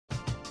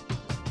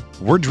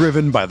We're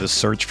driven by the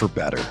search for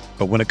better.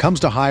 But when it comes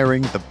to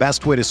hiring, the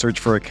best way to search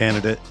for a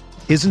candidate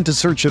isn't to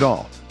search at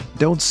all.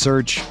 Don't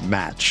search,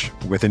 match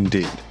with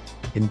Indeed.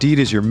 Indeed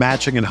is your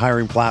matching and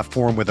hiring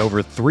platform with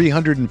over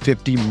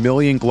 350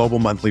 million global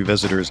monthly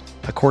visitors,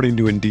 according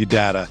to Indeed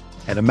data,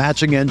 and a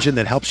matching engine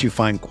that helps you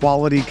find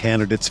quality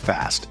candidates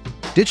fast.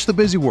 Ditch the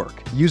busy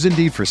work. Use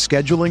Indeed for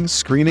scheduling,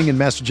 screening, and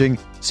messaging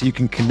so you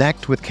can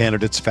connect with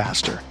candidates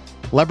faster.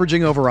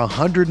 Leveraging over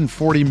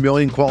 140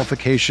 million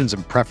qualifications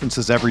and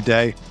preferences every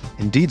day,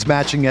 Indeed's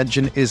matching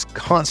engine is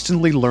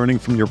constantly learning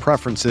from your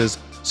preferences,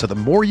 so the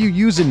more you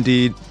use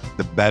Indeed,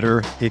 the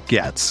better it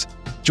gets.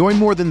 Join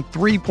more than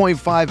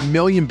 3.5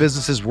 million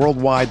businesses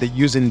worldwide that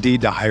use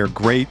Indeed to hire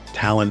great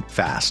talent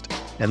fast.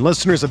 And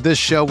listeners of this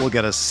show will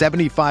get a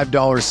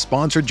 $75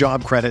 sponsored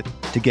job credit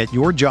to get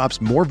your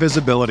jobs more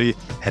visibility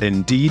at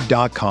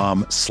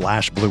Indeed.com/Blue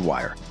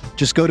Wire.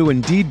 Just go to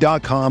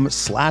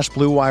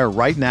Indeed.com/Blue Wire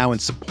right now and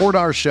support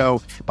our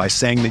show by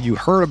saying that you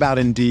heard about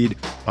Indeed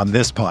on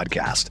this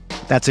podcast.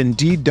 That's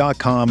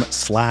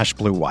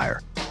Indeed.com/Blue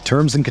Wire.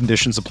 Terms and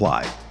conditions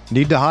apply.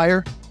 Need to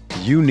hire?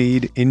 You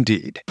need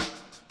Indeed.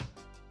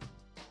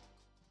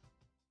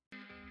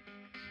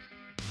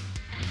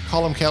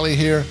 Colin Kelly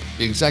here,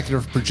 the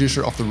executive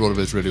producer of the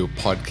RotoViz Radio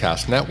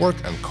Podcast Network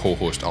and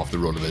co-host of the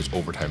RotoViz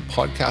Overtime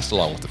Podcast,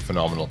 along with the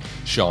phenomenal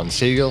Sean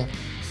Siegel.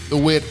 The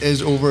wait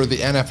is over,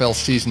 the NFL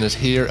season is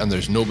here, and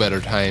there's no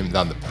better time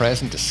than the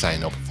present to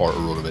sign up for a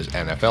RotoViz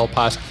NFL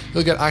Pass.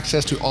 You'll get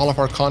access to all of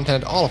our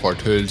content, all of our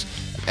tools,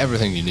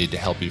 everything you need to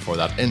help you for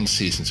that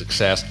in-season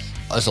success.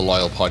 As a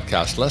loyal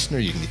podcast listener,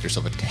 you can get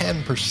yourself a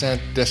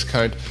 10%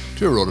 discount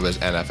to a RotoViz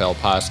NFL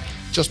Pass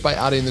just by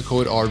adding the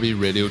code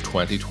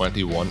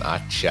RVRadio2021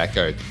 at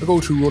checkout. Or go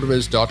to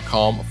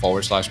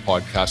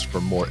rotoviz.com/podcast for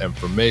more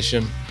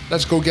information.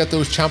 Let's go get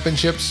those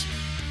championships.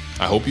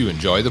 I hope you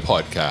enjoy the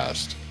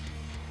podcast.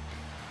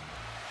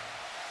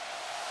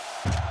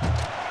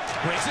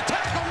 Breaks a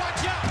tackle,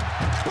 watch out!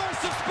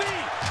 Burst of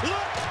speed!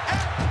 Look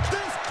at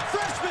this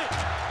freshman!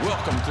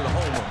 Welcome to the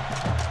home of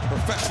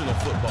professional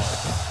football,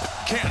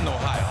 Canton,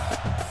 Ohio.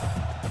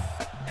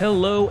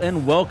 Hello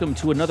and welcome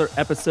to another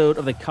episode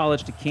of the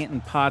College to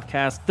Canton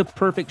podcast, the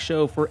perfect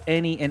show for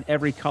any and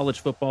every college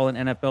football and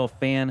NFL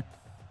fan.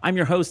 I'm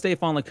your host,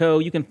 Stefan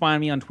Leco. You can find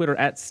me on Twitter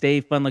at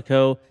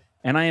StayFunLeco,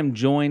 and I am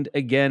joined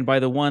again by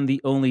the one, the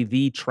only,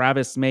 the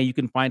Travis May. You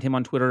can find him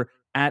on Twitter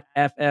at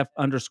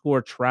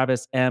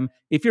FF_Travis M.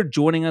 If you're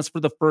joining us for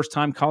the first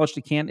time, College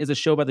to Canton is a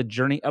show about the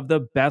journey of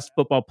the best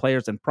football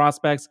players and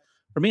prospects,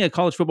 from being a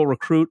college football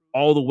recruit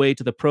all the way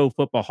to the Pro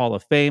Football Hall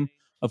of Fame.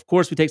 Of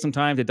course, we take some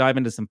time to dive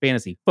into some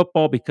fantasy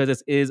football because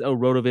this is a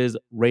RotoViz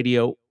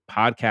radio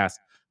podcast.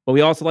 But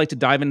we also like to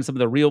dive into some of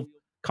the real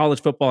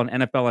college football and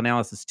NFL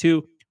analysis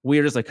too.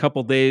 We're just a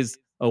couple days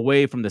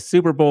away from the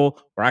Super Bowl.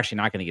 We're actually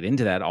not going to get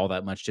into that all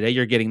that much today.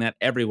 You're getting that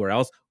everywhere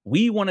else.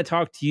 We want to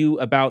talk to you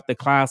about the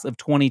class of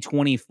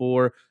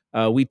 2024.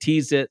 We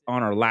teased it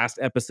on our last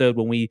episode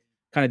when we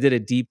kind of did a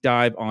deep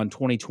dive on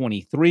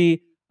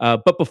 2023.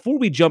 But before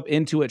we jump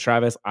into it,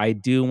 Travis, I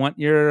do want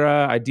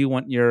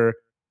your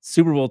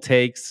Super Bowl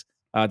takes.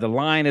 The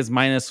line is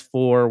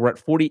 -4. We're at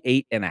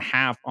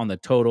 48.5 on the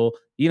total.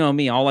 You know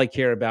me, all I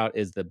care about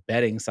is the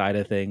betting side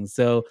of things.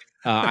 So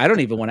I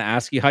don't even want to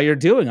ask you how you're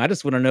doing. I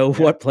just want to know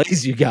what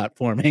plays you got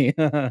for me.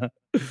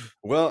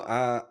 Well,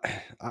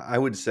 I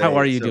would say. How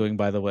are you doing,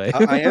 by the way?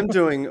 I am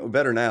doing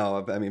better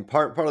now. I mean,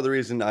 part of the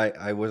reason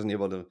I wasn't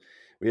able to,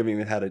 we haven't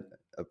even had a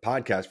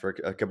podcast for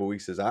a couple of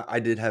weeks is I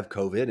did have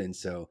COVID. And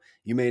so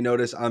you may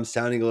notice I'm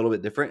sounding a little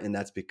bit different. And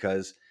that's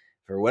because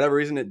for whatever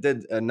reason, it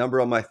did a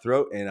number on my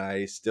throat and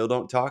I still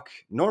don't talk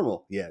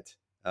normal yet.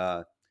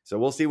 So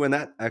we'll see when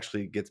that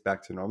actually gets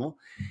back to normal.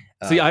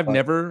 See, I've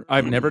never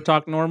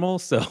talked normal,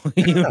 so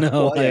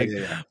Well,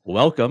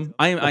 welcome.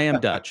 I am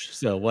Dutch,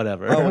 so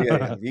whatever. Oh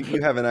yeah.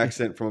 You have an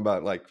accent from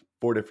about like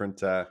 4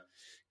 different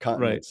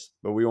continents,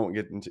 but we won't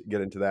get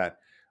into that.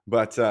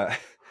 But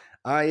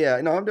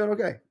I'm doing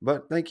okay.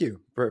 But thank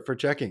you for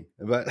checking.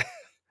 But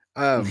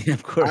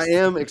of course, I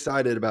am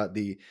excited about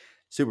the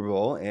Super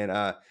Bowl, and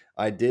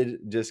I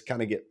did just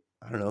kind of get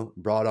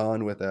brought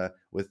on with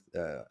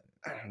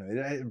I don't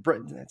know.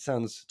 That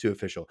sounds too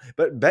official,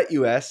 but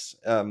BetUS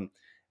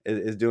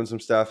is doing some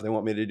stuff. They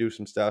want me to do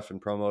some stuff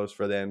and promos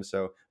for them.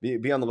 So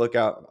be on the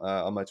lookout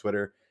on my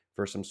Twitter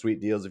for some sweet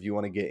deals if you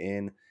want to get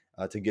in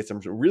to get some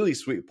really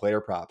sweet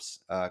player props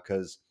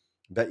because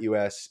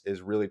BetUS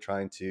is really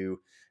trying to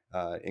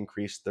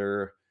increase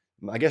their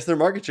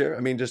market share. I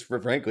mean, just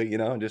frankly,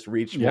 just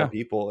reach more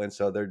people. And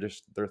so they're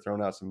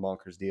throwing out some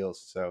bonkers deals.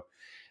 So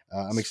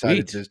I'm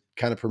excited to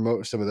kind of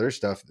promote some of their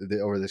stuff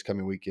over this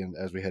coming weekend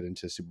as we head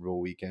into Super Bowl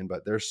weekend.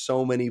 But there's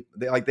so many,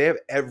 they have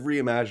every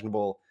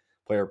imaginable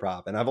player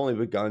prop. And I've only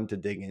begun to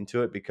dig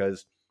into it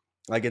because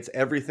it's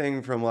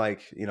everything from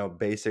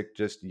basic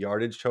just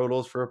yardage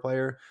totals for a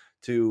player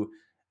to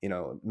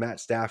Matt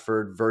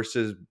Stafford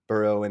versus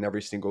Burrow in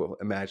every single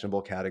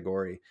imaginable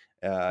category.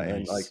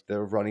 And like Nice. the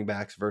running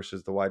backs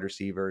versus the wide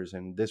receivers,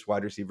 and this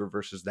wide receiver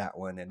versus that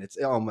one. And it's,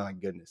 oh my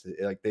goodness.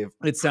 Like they've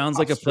It sounds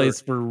like a roster.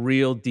 place for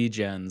real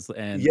degens,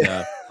 and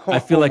Yeah. I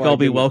feel Oh like my I'll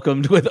be goodness.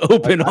 welcomed with Like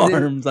open I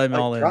didn't arms. I'm like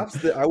all in. props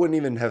that I wouldn't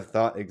even have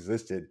thought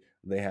existed.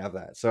 They have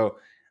that. So,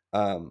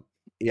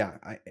 yeah,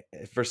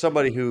 for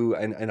somebody who,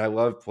 and I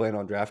love playing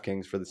on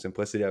DraftKings for the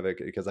simplicity of it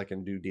because I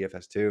can do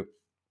DFS too.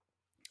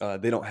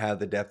 They don't have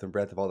the depth and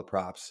breadth of all the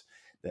props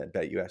that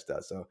BetUS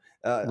does. So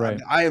Right.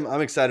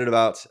 I'm excited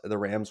about the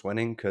Rams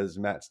winning because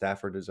Matt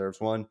Stafford deserves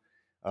one.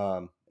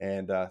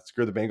 And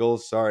screw the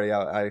Bengals. Sorry,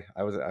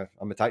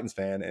 I'm a Titans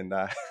fan, and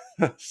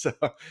so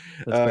That's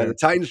the fair.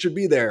 Titans should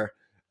be there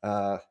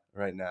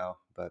right now,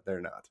 but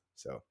they're not.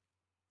 So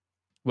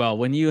Well,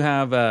 when you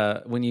have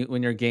when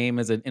your game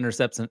is an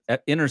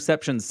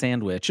interception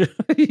sandwich,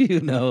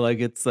 like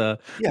it's yeah,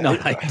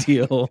 not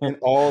ideal. and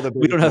all the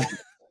We big don't have.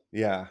 points.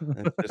 Yeah,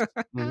 it's just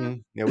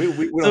yeah. We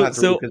don't so have to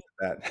so revisit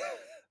that.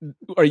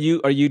 are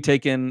you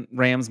taking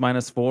Rams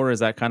 -4? Is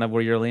that kind of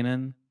where you're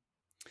leaning?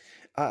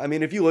 I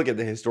mean, if you look at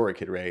the historic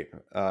hit rate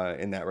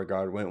in that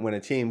regard, when a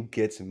team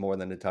gets more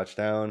than a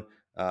touchdown,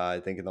 I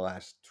think in the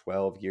last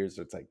 12 years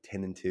it's like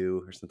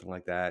 10-2 or something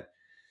like that.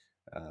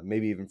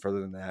 Maybe even further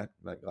than that,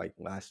 like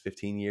last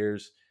 15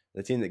 years,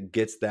 the team that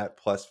gets that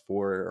 +4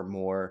 or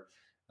more,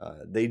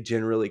 they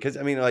generally, because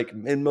I mean, like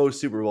in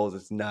most Super Bowls,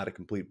 it's not a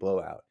complete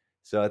blowout.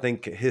 So I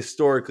think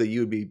historically,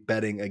 you would be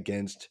betting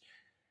against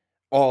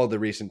all the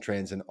recent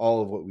trends and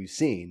all of what we've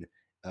seen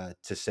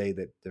to say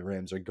that the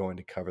Rams are going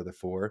to cover the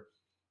 4,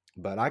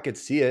 but I could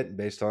see it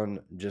based on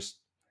just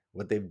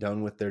what they've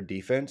done with their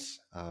defense.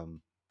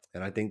 And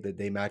I think that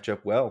they match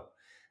up well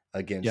Yeah.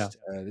 against,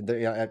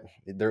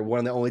 they're one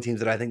of the only teams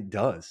that I think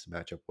does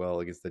match up well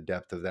against the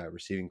depth of that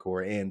receiving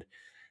core and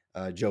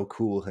Joe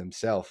Cool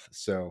himself.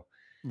 So,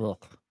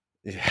 Ugh.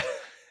 yeah.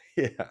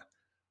 Yeah.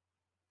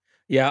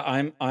 Yeah,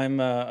 I'm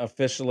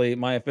officially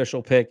my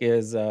official pick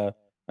is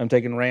I'm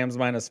taking Rams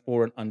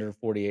 -4 and under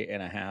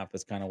 48.5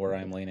 is kind of where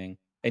I'm leaning.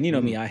 And you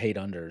know Mm. me, I hate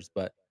unders,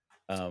 but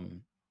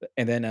um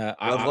and then Love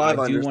I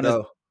live do unders, want to.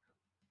 though.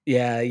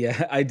 Yeah,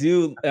 yeah. I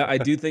do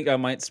think I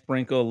might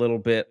sprinkle a little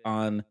bit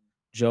on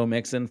Joe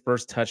Mixon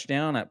first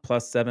touchdown at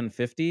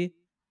 +750.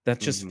 That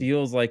just Hmm.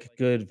 feels like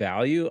good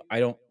value. I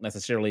don't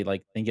necessarily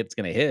like think it's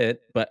going to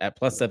hit, but at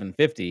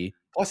 +750,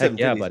 Plus heck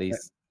yeah, 750.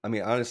 buddies. I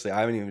mean, honestly, I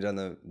haven't even done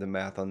the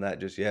math on that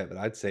just yet, but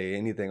I'd say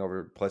anything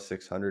over plus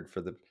 600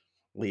 for the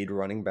lead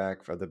running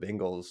back for the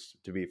Bengals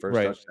to be first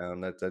Right.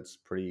 touchdown. That's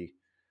pretty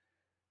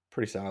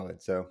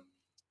solid. So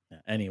Yeah,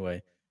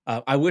 anyway,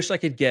 I wish I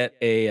could get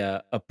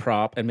a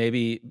prop, and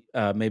maybe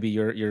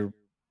you're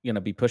gonna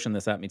be pushing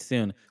this at me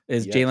soon.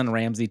 Is yes, Jalen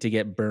Ramsey to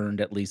get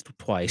burned at least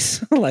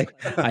twice? Like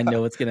I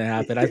know it's gonna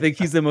happen. I think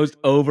he's the most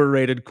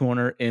overrated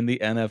corner in the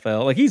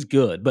NFL. Like he's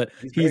good, but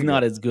he's he's very good.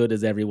 not as good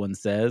as everyone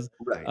says.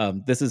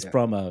 Right. This is Yeah.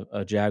 from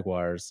a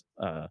Jaguars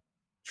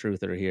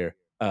truther here.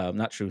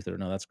 Not truther.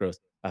 No, that's gross.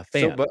 So,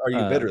 Fan. but are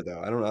you bitter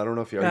though? I don't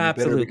know if are you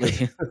bitter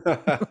because Absolutely,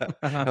 okay,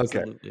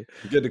 absolutely.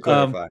 good to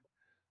Um, clarify.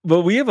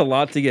 but we have a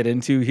lot to get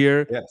into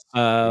here. Yes,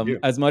 we do.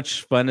 As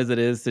much fun as it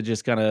is to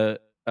just kinda,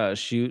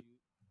 shoot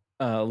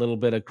a little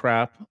bit of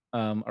crap,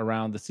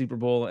 around the Super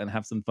Bowl and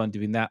have some fun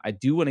doing that, I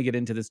do wanna get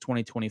into this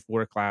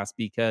 2024 class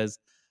because,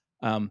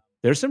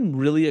 there's some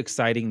really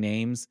exciting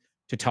names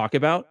to talk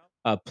about,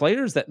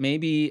 players that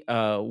maybe,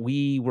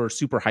 we were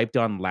super hyped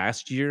on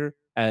last year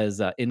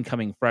as,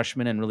 incoming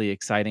freshmen and really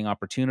exciting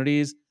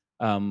opportunities,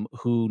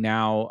 who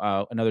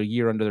now, another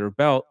year under their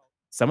belt,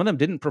 some of them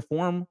didn't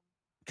perform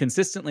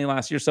consistently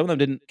last year. Some of them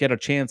didn't get a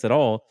chance at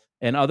all,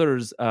 and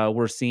others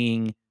were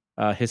seeing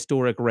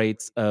historic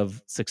rates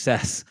of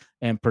success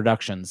and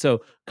production.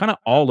 So, kind of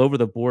all over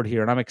the board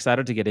here, and I'm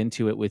excited to get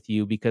into it with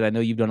you because I know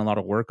you've done a lot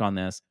of work on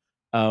this.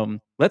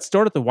 Let's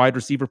start at the wide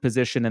receiver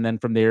position, and then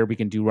from there we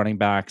can do running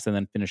backs, and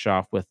then finish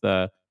off with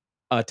a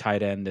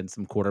tight end and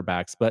some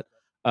quarterbacks. But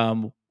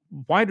um,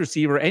 wide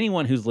receiver,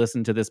 anyone who's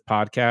listened to this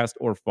podcast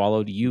or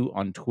followed you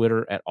on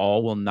Twitter at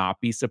all will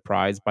not be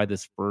surprised by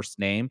this first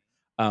name.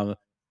 Um,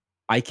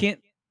 I can't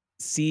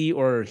see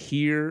or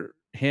hear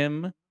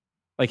him,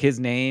 like, his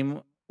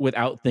name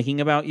without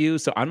thinking about you,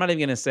 so I'm not even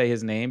gonna say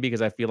his name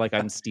because I feel like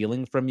I'm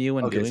stealing from you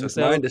in Okay, so doing it's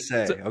mine so. to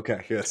So say.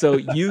 Okay, good. so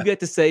you get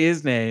to say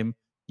his name,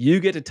 you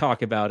get to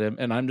talk about him,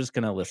 and I'm just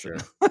gonna listen.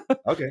 Sure.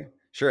 Okay,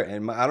 sure.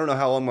 And I don't know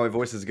how long my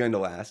voice is going to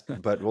last,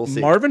 but we'll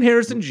see. Marvin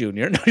Harrison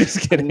Jr. No,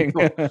 just kidding.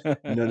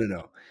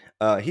 No,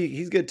 no.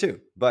 He's good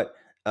too. But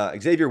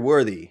Xavier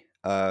Worthy,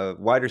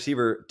 wide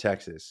receiver,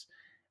 Texas.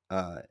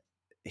 Uh,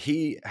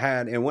 he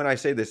had, and when I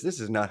say this, this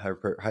is not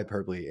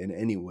hyperbole in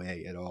any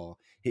way at all.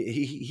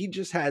 He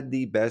just had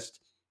the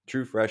best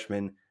true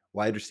freshman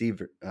wide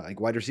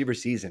receiver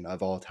season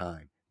of all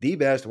time. The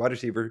best wide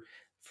receiver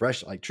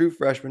true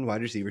freshman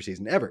wide receiver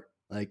season ever.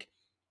 Like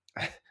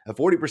a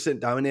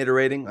 40% dominator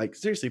rating, like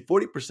seriously,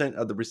 40%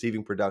 of the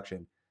receiving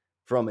production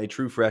from a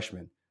true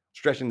freshman,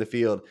 stretching the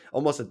field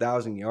almost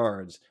 1,000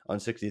 yards on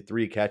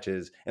 63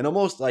 catches and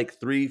almost like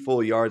 3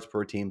 full yards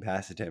per team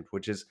pass attempt,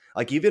 which is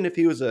like, even if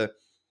he was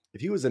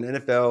if he was an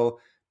NFL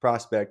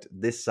prospect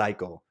this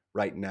cycle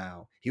right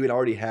now, he would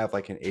already have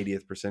like an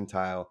 80th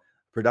percentile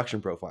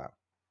production profile,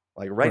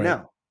 like right Right.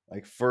 now,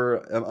 like for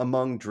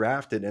among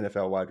drafted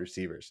NFL wide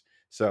receivers.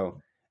 So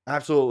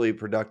absolutely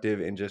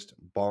productive in just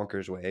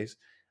bonkers ways.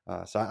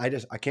 So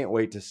I can't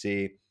wait to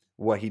see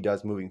what he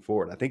does moving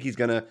forward. I think he's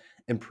going to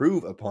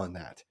improve upon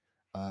that.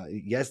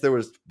 Yes, there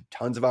was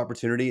tons of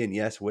opportunity, and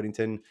yes,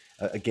 Whittington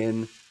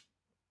again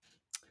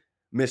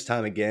missed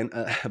time again.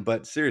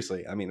 But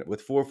seriously, I mean,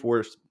 with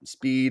 4.4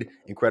 speed,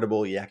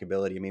 incredible yak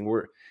ability. I mean,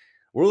 we're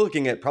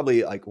looking at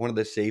probably like one of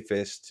the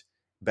safest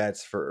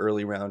bets for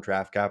early round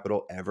draft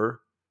capital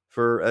ever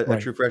for a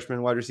Right. true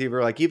freshman wide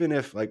receiver. Like even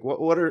if like what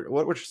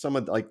were some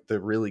of like the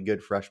really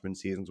good freshman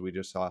seasons we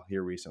just saw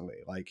here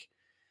recently? Like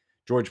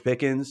George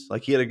Pickens,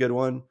 like he had a good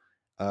one.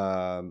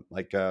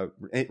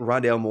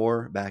 Rondale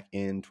Moore back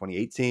in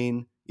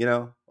 2018,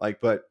 Yeah.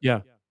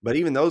 but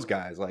even those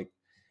guys, like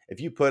if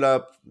you put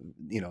up,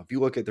 if you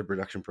look at their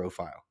production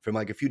profile from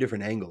like a few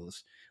different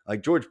angles,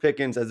 like George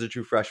Pickens as a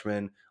true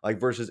freshman, like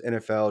versus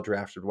NFL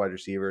drafted wide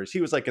receivers,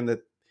 he was like in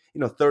the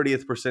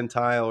 30th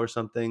percentile or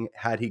something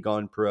had he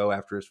gone pro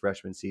after his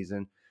freshman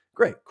season.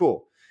 Great,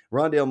 cool.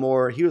 Rondale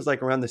Moore, he was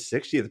like around the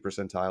 60th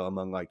percentile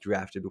among like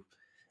drafted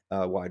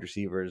wide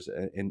receivers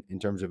in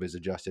terms of his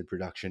adjusted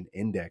production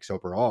index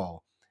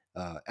overall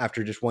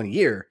after just 1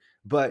 year.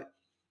 But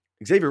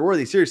Xavier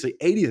Worthy, seriously,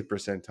 80th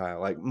percentile,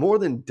 like more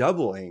than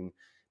doubling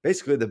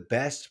basically the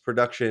best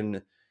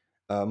production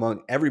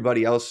among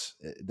everybody else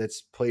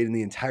that's played in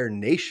the entire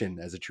nation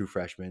as a true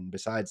freshman,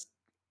 besides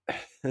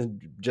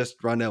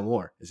just Rondell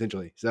Moore,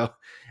 essentially. So,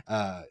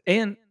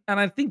 And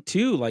I think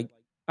too, like,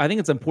 I think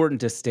it's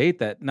important to state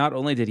that not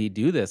only did he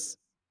do this,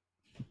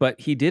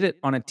 but he did it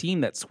on a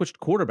team that switched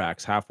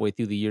quarterbacks halfway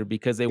through the year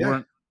because they yeah,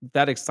 weren't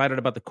that excited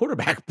about the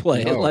quarterback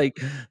play. no, Like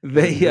it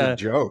they was a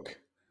joke.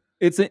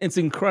 it's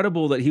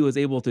incredible that he was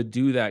able to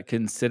do that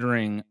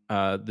considering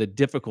the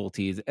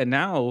difficulties. And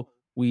now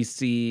we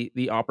see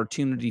the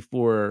opportunity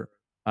for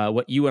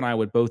what you and I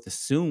would both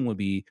assume would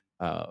be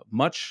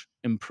much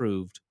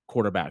improved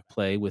quarterback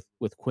play with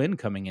Quinn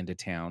coming into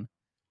town.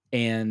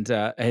 And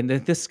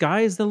that the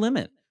sky is the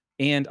limit.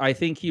 And I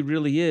think he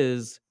really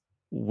is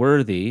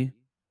worthy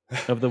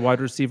of the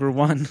wide receiver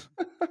one.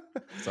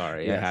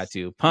 Sorry, I had Yes, to.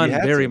 you Pun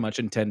had very to. much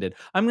intended.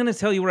 I'm gonna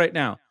tell you right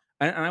now,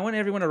 and I want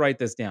everyone to write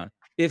this down.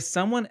 If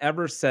someone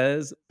ever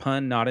says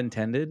pun not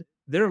intended,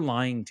 they're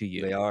lying to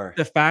They you. are.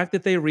 The fact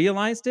that they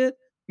realized it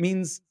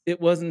means it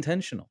was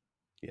intentional.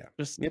 Yeah.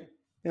 Just Yep.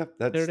 Yep.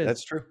 there That's it is.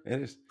 that's true.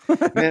 It is.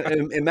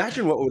 Man,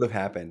 imagine what would have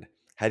happened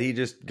had he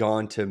just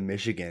gone to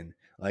Michigan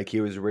like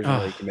he was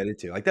originally Ah, committed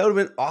to. Like that would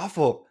have been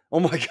awful. Oh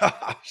my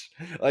gosh.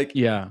 Like,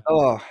 yeah.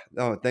 oh,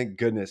 thank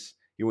goodness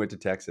he went to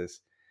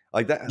Texas.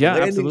 Like that Yeah,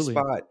 absolutely.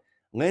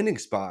 landing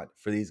spot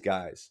for these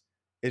guys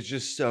is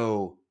just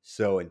so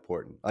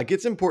important. Like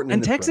it's important in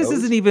And the Texas pros.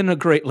 isn't even a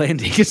great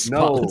landing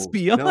spot, let's No,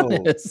 be no. I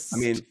honest.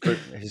 mean, for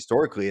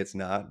historically, it's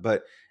not,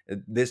 but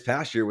this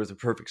past year was a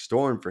perfect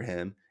storm for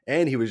him,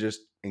 and he was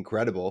just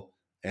incredible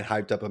and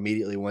hyped up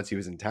immediately once he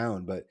was in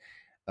town. But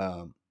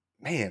um,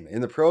 man,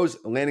 in the pros,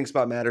 landing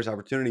spot matters,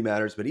 opportunity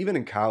matters, but even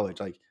in college,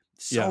 like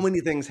so Yeah. many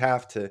things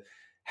have to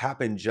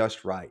happen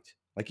just right.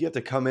 Like you have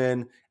to come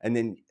in, and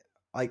then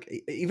like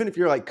even if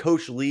you're like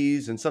Coach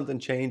Lee's and something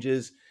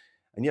changes,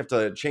 and you have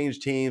to change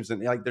teams,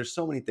 and like there's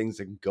so many things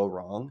that can go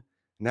wrong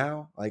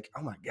now. Like,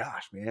 oh my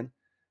gosh, man.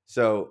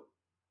 So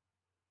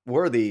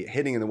Worthy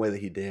hitting in the way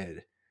that he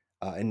did,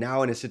 and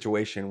now in a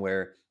situation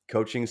where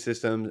coaching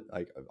system,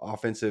 like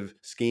offensive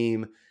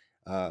scheme,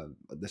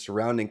 the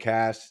surrounding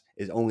cast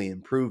is only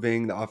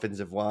improving. The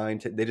offensive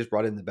line, they just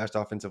brought in the best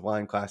offensive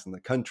line class in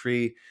the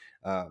country.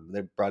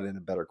 They brought in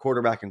a better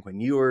quarterback in Quinn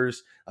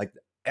Ewers. Like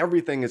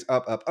everything is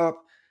up, up,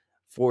 up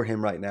for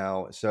him right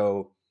now.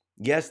 So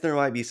yes, there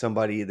might be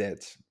somebody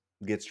that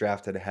gets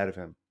drafted ahead of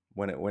him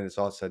when it's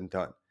all said and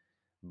done,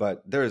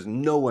 but there is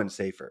no one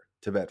safer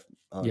to bet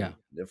Yeah.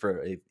 on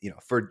for a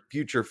for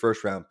future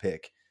first round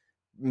pick,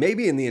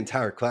 maybe in the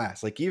entire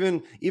class. Like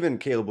even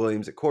Caleb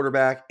Williams at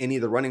quarterback, any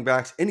of the running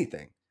backs,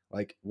 anything.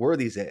 Like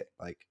Worthy's it.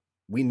 Like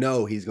we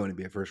know he's going to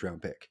be a first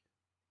round pick.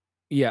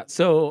 Yeah,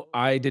 so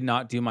I did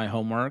not do my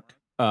homework.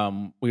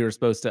 We were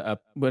supposed to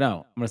but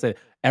no, I'm gonna say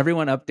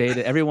everyone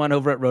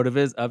over at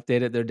Rotoviz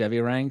updated their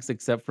Devy ranks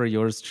except for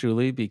yours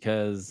truly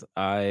because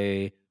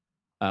I've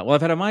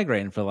had a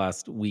migraine for the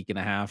last week and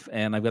a half,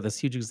 and I've got this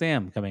huge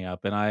exam coming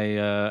up, and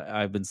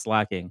I've been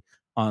slacking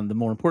on the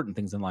more important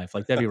things in life,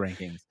 like Devy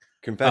rankings.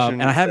 And I Confession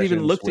haven't even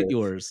sessions looked at with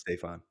yours.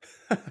 Stefan.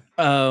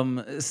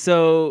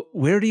 So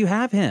where do you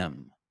have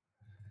him?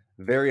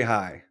 Very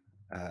high.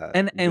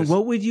 And Just silly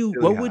what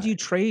would high. you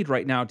trade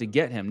right now to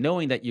get him,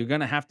 knowing that you're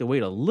gonna have to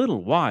wait a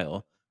little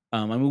while?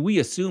 I mean, we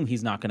assume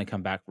he's not gonna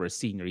come back for his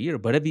senior year,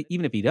 but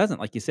even if he doesn't,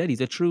 like you said,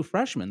 he's a true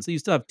freshman, so you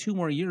still have 2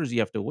 more years you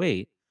have to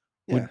wait.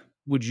 Yeah.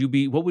 Would you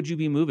be what would you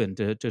be moving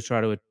to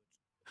try to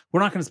we're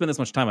not gonna spend this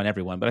much time on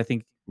everyone, but I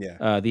think,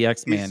 Yeah. the He's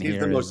X-Man he's the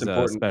here most is,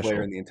 important player in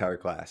special. the entire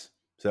class.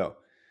 So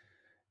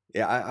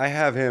yeah, I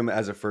have him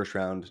as a first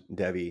round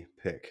Devy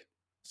pick.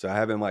 So I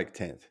have him like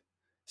 10th.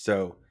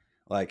 So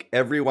Like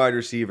every wide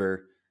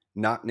receiver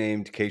not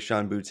named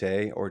Kayshon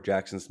Boutte or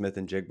Jackson Smith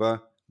and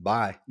Jigba,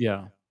 bye.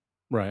 Yeah.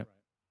 Right.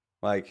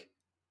 Like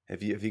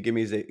if you give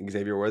me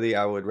Xavier Worthy,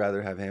 I would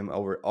rather have him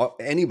over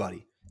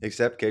anybody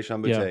except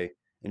Kayshon Yeah. Boutte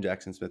and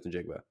Jackson Smith and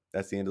Jigba.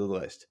 That's the end of the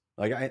list.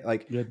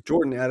 Like Good.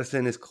 Jordan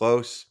Addison is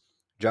close.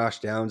 Josh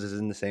Downs is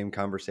in the same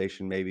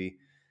conversation, maybe.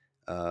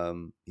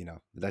 That's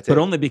But it.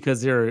 only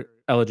because their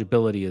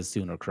eligibility is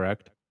sooner,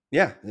 correct?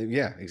 Yeah,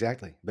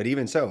 exactly. But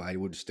even so, I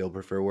would still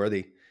prefer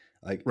Worthy.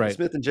 Like Right.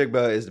 Smith and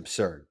Jigba is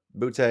absurd.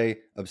 Boutte,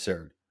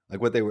 absurd.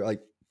 Like what they were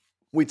like.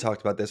 We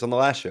talked about this on the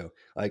last show.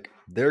 Like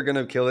they're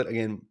gonna kill it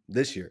again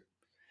this year.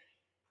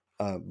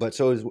 But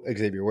so is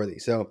Xavier Worthy.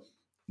 So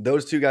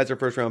those two guys are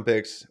first round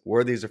picks.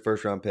 Worthy's a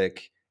first round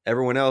pick.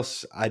 Everyone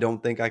else, I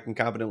don't think I can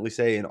confidently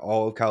say in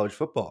all of college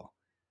football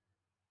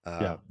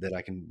Yeah. that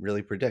I can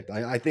really predict.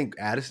 I think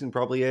Addison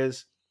probably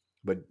is,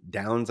 but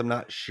Downs, I'm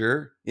not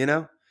sure,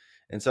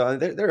 And so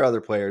there are other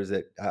players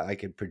that I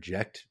could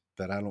project,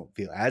 but I don't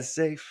feel as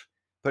safe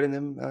putting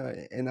them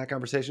in that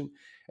conversation.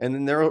 And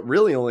then there are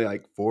really only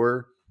like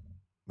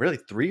really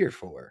 3 or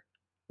 4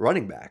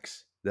 running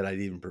backs that I'd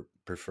even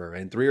prefer,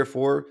 and 3 or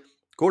 4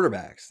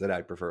 quarterbacks that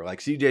I'd prefer, like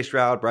CJ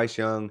Stroud, Bryce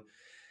Young.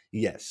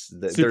 Yes,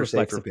 they're Super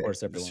flex, safer of picks.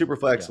 course, everyone. Super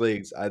flex Yeah.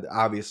 leagues, I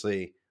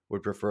obviously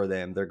would prefer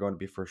them. They're going to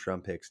be first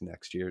round picks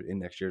next year in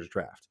next year's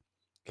draft.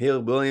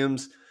 Caleb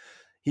Williams,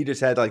 he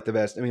just had like the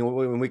best. I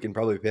mean, we can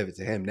probably pivot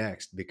to him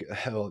next because,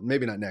 well,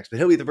 maybe not next, but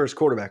he'll be the first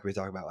quarterback we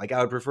talk about. Like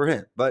I would prefer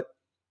him, but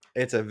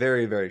it's a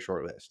very, very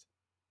short list.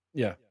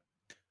 Yeah.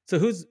 I'm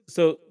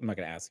not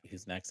gonna ask you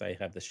who's next. I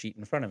have the sheet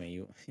in front of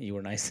me. You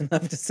were nice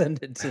enough to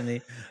send it to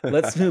me.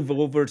 Let's move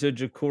over to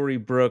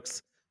Ja'Cory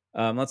Brooks.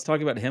 Let's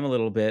talk about him a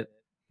little bit.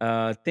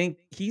 I think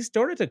he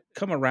started to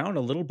come around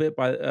a little bit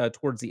by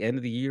towards the end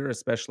of the year,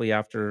 especially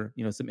after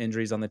some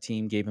injuries on the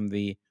team gave him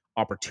the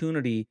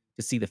opportunity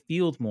to see the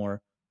field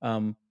more.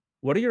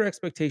 What are your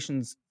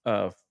expectations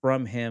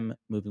from him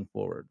moving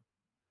forward?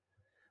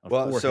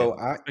 Well, For so him,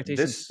 I expectations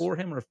this for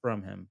him or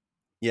from him?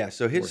 yeah,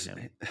 so For his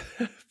him.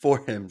 for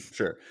him,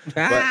 sure. But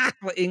Ah,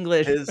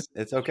 English. his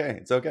it's okay.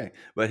 It's okay.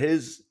 But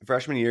his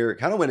freshman year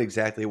kind of went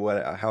exactly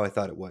how I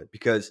thought it would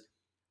because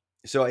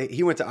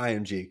he went to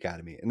IMG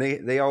Academy and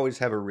they always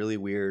have a really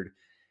weird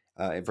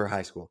for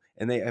high school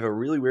and they have a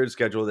really weird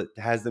schedule that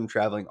has them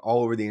traveling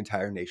all over the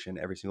entire nation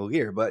every single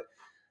year. But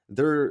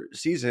their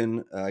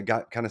season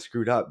got kind of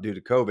screwed up due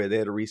to COVID. They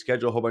had to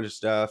reschedule a whole bunch of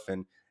stuff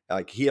and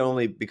like he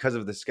only because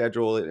of the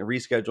schedule and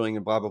rescheduling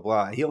and blah blah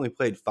blah. He only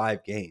played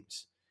 5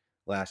 games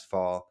last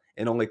fall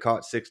and only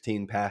caught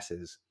 16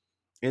 passes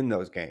in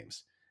those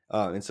games.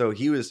 And so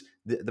he was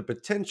the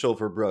potential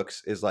for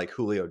Brooks is like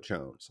Julio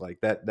Jones, like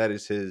that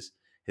is his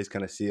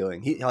kind of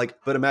ceiling.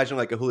 But imagine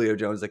like a Julio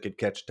Jones that could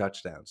catch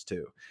touchdowns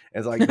too.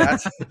 It's like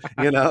that's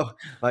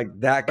like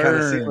that kind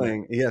of Burn.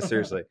 ceiling. Yeah,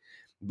 seriously.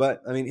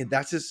 But I mean,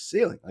 that's his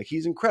ceiling. Like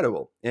he's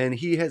incredible, and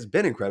he has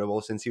been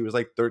incredible since he was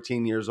like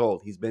 13 years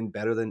old. He's been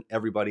better than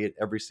everybody at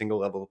every single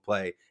level of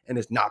play, and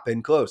it's not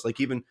been close. Like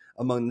even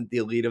among the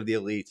elite of the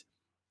elite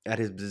at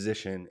his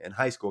position in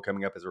high school,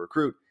 coming up as a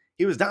recruit,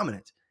 he was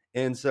dominant.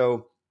 And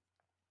so,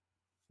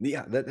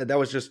 yeah, that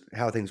was just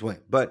how things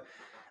went. But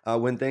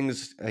when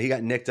he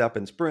got nicked up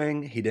in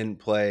spring, he didn't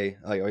play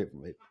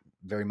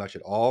very much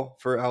at all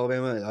for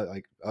Alabama,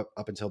 like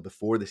up until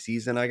before the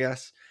season, I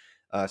guess.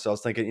 So I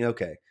was thinking,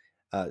 okay,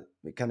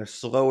 kind of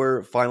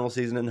slower final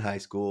season in high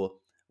school,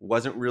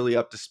 wasn't really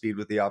up to speed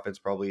with the offense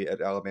probably at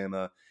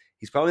Alabama.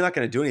 He's probably not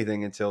going to do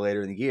anything until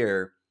later in the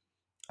year.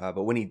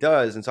 But when he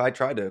does, and so I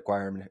tried to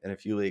acquire him in a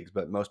few leagues,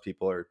 but most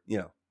people are,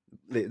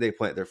 they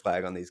plant their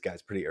flag on these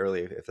guys pretty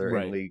early if they're in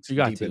Right. leagues You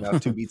got deep enough to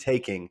to. be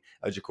taking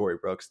a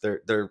Ja'Cory Brooks.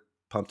 They're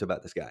pumped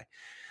about this guy.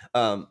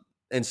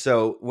 And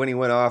so when he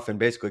went off and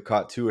basically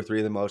caught 2 or 3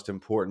 of the most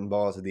important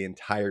balls of the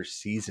entire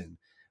season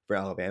for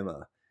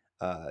Alabama,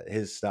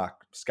 his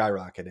stock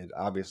skyrocketed,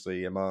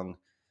 obviously among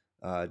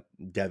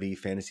Devy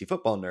fantasy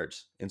football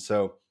nerds. And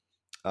so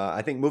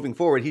I think moving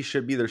forward, he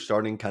should be their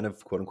starting kind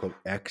of quote unquote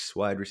X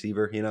wide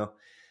receiver,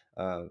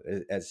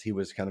 as he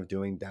was kind of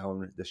doing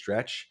down the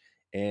stretch.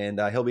 And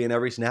he'll be an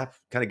every snap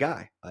kind of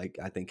guy. Like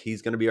I think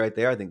he's going to be right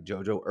there. I think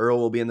JoJo Earl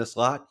will be in the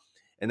slot.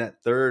 And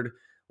that third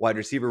wide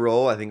receiver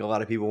role, I think a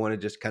lot of people want to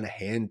just kind of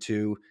hand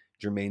to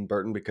Jermaine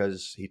Burton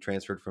because he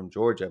transferred from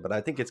Georgia. But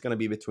I think it's going to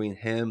be between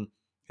him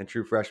and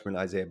true freshman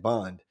Isaiah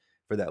Bond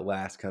for that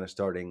last kind of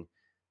starting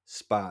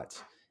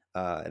spot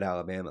at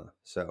Alabama.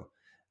 So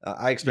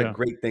I expect Yeah.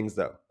 great things,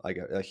 though, like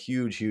a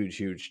huge, huge,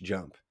 huge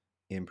jump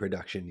in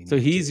production in So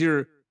year 2. he's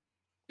your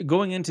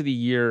going into the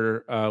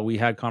year, we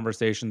had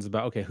conversations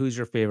about, okay, who's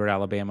your favorite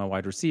Alabama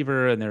wide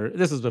receiver? And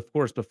this was, of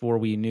course, before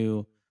we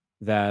knew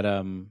that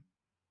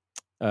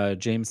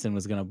Jameson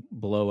was going to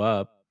blow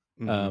up.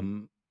 Mm-hmm.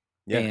 Um,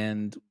 Yeah.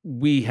 and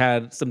we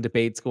had some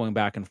debates going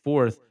back and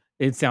forth.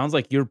 It sounds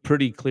like you're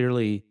pretty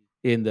clearly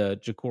in the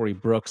Ja'Cory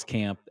Brooks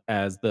camp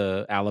as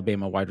the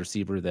Alabama wide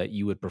receiver that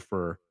you would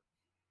prefer.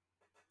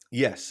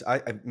 Yes.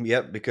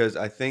 Yep. Because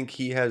I think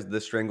he has the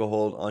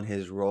stranglehold on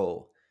his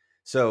role.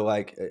 So,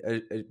 like,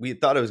 we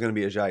thought it was going to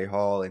be a Ajayi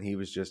Hall, and he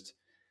was just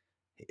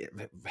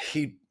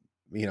he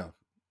you know,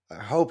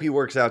 I hope he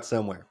works out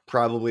somewhere.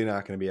 Probably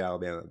not going to be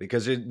Alabama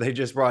because they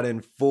just brought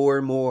in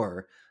 4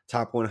 more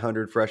top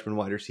 100 freshman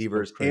wide So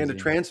receivers and a crazy.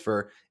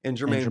 transfer in And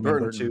Jermaine Jermaine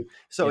Burton Burton. too.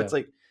 So Yeah. it's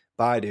like,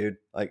 bye, dude.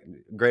 Like,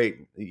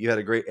 great. You had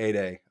a great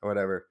A-Day or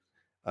whatever.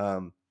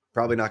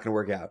 Probably not going to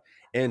work out.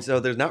 And so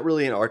there's not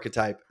really an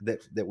archetype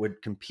that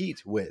would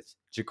compete with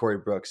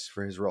Ja'Cory Brooks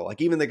for his role.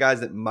 Like even the guys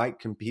that might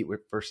compete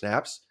with for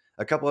snaps,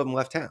 a couple of them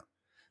left town.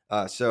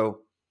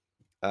 So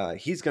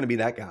he's going to be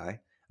that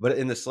guy. But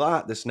in the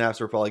slot, the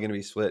snaps are probably going to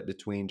be split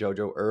between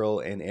JoJo Earl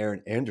and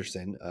Aaron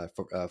Anderson,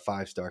 for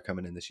 5-star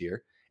coming in this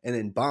year. And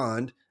then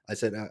Bond, I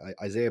said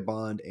Isaiah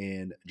Bond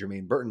and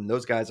Jermaine Burton,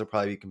 those guys will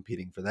probably be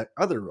competing for that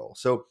other role.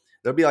 So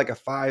there'll be like a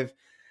 5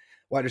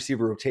 wide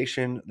receiver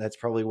rotation. That's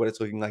probably what it's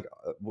looking like.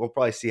 We'll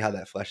probably see how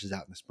that fleshes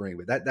out in the spring,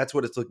 but that's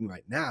what it's looking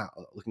like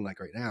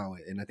right now.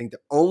 And I think the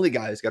only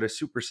guy who's got a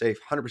super safe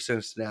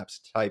 100% snaps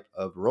type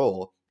of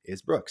role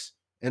is Brooks.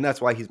 And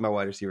that's why he's my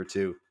wide receiver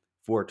 2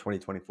 for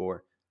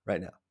 2024 right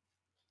now.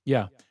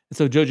 Yeah.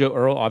 So JoJo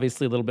Earl,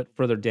 obviously a little bit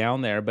further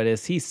down there, but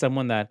is he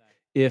someone that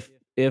if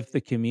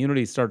the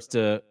community starts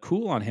to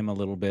cool on him a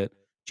little bit,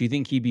 do you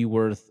think he'd be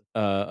worth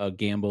a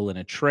gamble in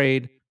a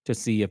trade to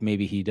see if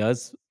maybe he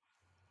does,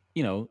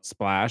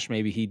 splash?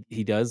 Maybe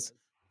he does.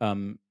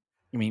 Um,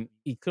 I mean,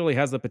 he clearly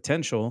has the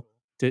potential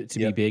to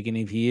be Yep. big, and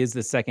if he is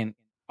the second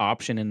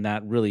option in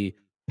that really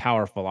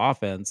powerful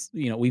offense,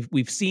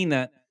 we've seen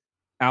that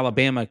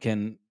Alabama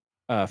can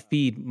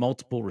feed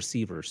multiple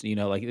receivers.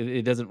 Like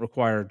it doesn't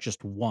require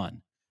just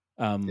one.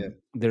 Yeah.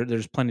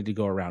 There's plenty to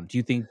go around. Do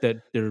you think that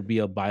there'd be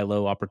a buy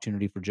low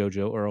opportunity for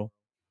JoJo Earl,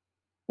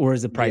 or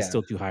is the price Yeah.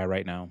 still too high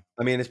right now?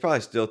 I mean, it's probably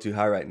still too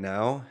high right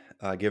now,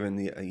 given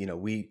the,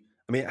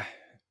 I mean,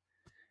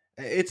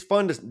 it's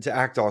fun to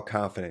act all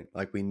confident,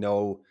 like we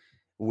know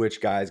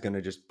which guy is going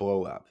to just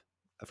blow up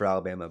for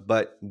Alabama.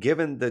 But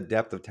given the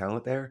depth of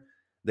talent there,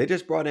 they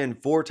just brought in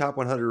 4 top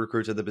 100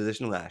 recruits at the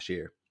position last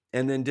year,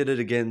 and then did it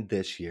again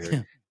this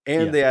year.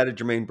 And Yeah, they added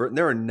Jermaine Burton.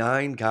 There are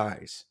 9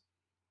 guys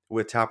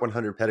with top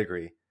 100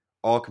 pedigree,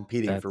 all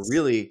competing for that's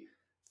really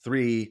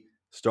 3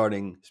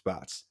 starting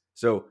spots.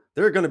 So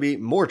there are going to be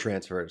more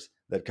transfers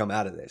that come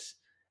out of this,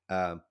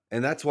 and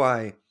that's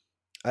why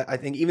I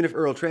think even if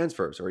Earl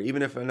transfers, or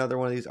even if another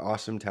one of these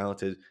awesome,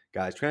 talented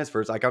guys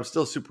transfers, like I'm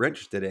still super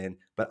interested in,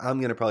 but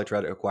I'm gonna probably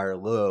try to acquire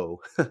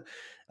low uh,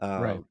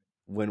 right.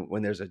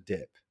 when there's a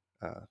dip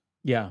uh,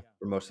 Yeah.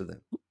 for most of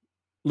them.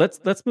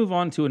 Let's move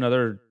on to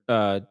another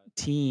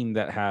team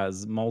that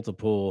has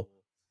multiple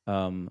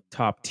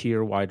top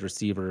tier wide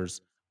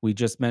receivers. We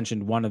just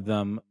mentioned one of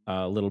them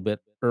a little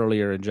bit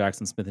earlier in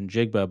Jackson Smith and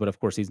Jigba, but of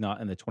course he's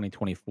not in the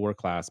 2024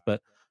 class.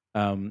 But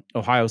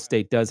Ohio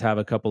State does have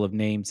a couple of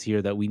names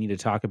here that we need to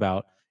talk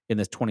about in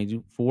this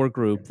 24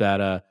 group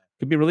that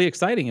could be really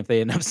exciting if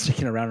they end up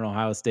sticking around in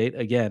Ohio State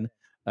again.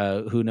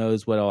 Who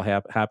knows what all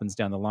happens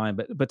down the line?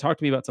 But talk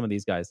to me about some of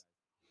these guys.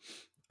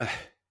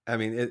 I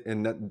mean,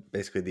 and that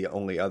basically the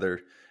only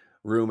other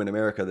room in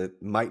America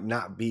that might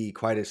not be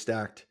quite as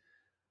stacked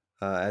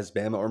as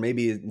Bama, or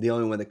maybe the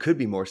only one that could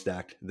be more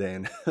stacked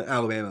than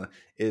Alabama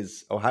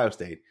is Ohio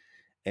State.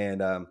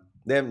 And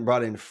they haven't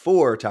brought in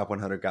 4 top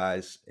 100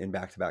 guys in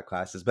back-to-back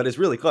classes, but it's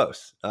really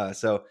close.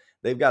 So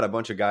they've got a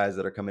bunch of guys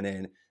that are coming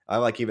in. I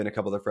like even a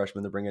couple of the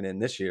freshmen they're bringing in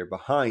this year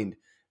behind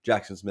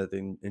Jackson Smith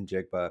and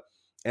Jigba,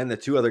 and the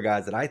 2 other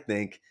guys that I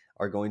think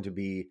are going to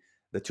be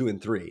the 2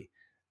 and 3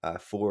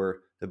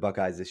 for the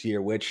Buckeyes this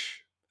year,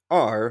 which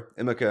are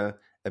Emeka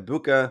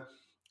Ebuka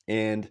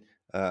and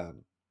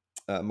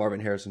Marvin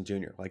Harrison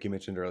Jr., like you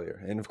mentioned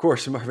earlier. And of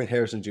course, Marvin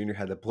Harrison Jr.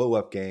 had the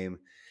blow-up game.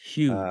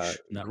 Huge,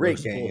 not Great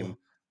Rose game. Bowl.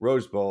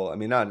 Rose Bowl. I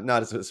mean, not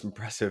as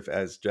impressive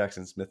as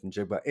Jackson Smith and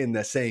Jigba in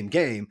the same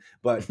game,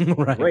 but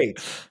Right. great.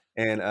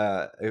 And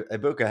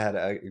Ibuka had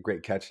a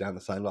great catch down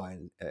the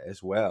sideline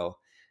as well.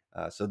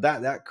 So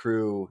that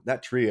crew,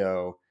 that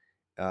trio,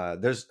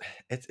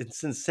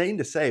 it's insane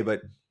to say,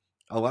 but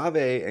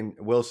Olave and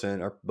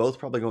Wilson are both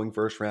probably going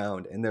first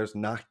round, and there's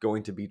not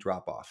going to be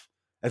drop off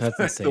at That's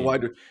the,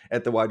 insane.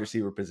 at the wide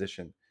receiver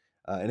position.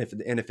 And if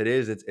it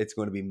is, it's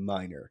going to be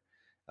minor.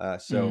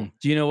 So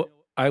Do you know,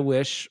 I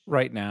wish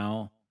right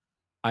now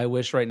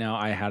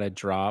I had a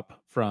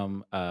drop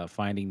from,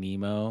 Finding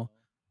Nemo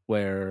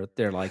where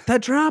they're like, "The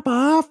drop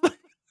off."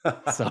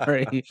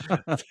 Sorry.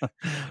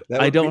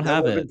 I don't that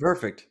have would have been it.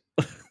 perfect,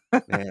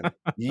 man.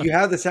 You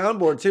have the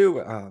soundboard too.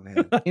 Oh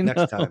man, I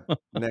next know. time,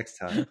 next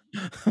time.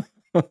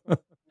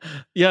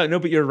 Yeah, no,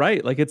 but you're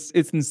right. Like, it's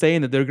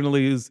insane that they're gonna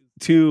lose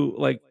 2,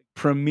 like,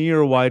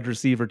 premier wide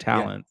receiver Yeah,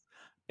 talents,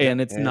 yeah.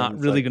 and it's And not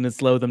it's really like, gonna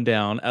slow them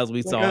down as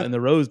we saw in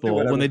the Rose okay, Bowl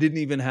when they whatever. didn't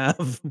even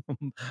have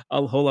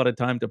a whole lot of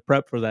time to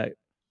prep for that.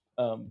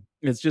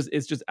 It's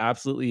just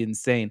absolutely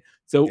insane.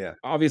 So, Yeah,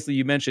 obviously,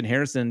 you mentioned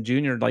Harrison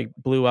Jr., like,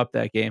 blew up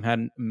that game, had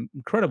an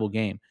incredible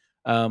game.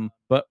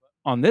 But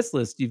on this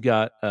list, you've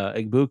got,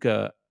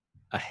 Egbuka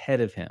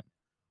ahead of him.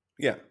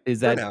 yeah. Is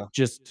For that now,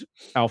 just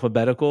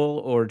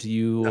alphabetical, or do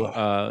you, no,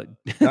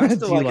 no. I do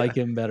still you like it. like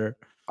him better?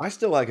 I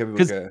still like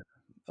Because Ibuka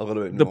a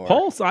little bit The more.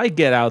 pulse I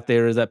get out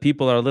there is that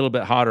people are a little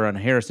bit hotter on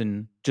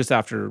Harrison just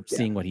after Yeah.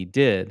 seeing what he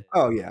did.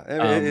 Oh yeah.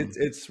 I mean, Um,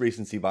 it's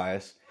recency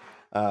bias.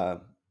 Uh,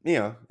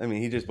 I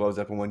mean, he just blows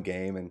up in one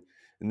game, and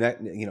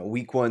that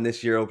week one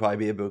this year will probably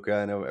be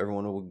Ibuka, and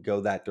everyone will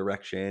go that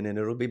direction, and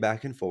it'll be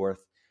back and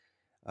forth.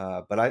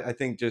 But I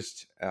think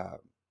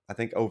I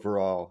think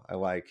overall I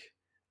like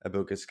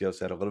Ibuka's skill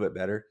set a little bit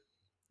better.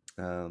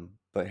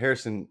 But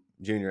Harrison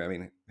Jr., I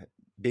mean,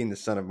 being the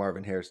son of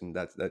Marvin Harrison,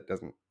 that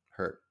doesn't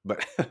hurt,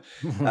 but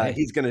right.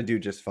 he's going to do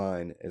just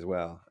fine as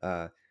well.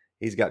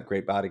 He's got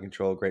great body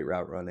control, great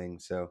route running,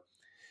 so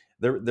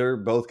they're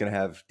both going to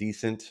have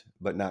decent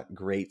but not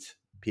great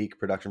peak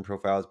production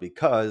profiles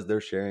because they're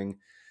sharing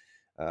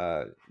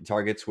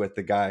targets with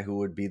the guy who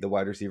would be the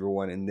wide receiver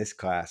one in this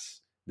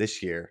class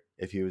this year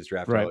if he was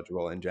draft Right.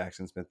 eligible, and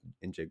Jackson Smith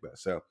and Jigba.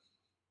 So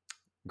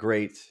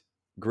great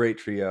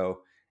trio,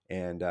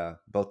 and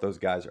both those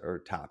guys are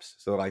tops.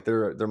 So like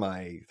they're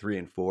my 3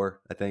 and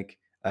 4, I think,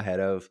 ahead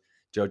of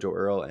JoJo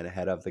Earl and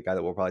ahead of the guy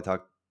that we'll probably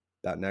talk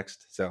about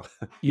next. So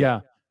yeah, Yeah.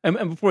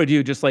 And before I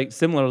do, just like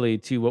similarly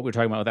to what we're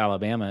talking about with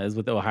Alabama, is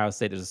with Ohio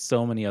State, there's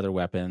so many other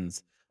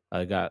weapons.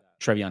 Got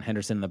Trevion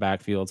Henderson in the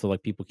backfield, so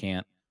like people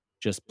can't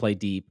just play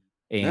deep.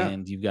 yeah,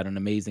 And you've got an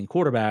amazing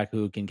quarterback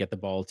who can get the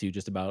ball to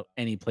just about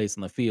any place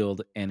on the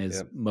field and is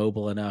yeah,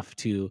 mobile enough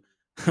to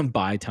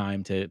buy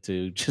time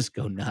to just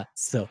go nuts.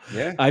 So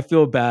yeah, I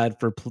feel bad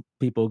for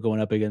people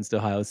going up against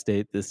Ohio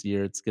State this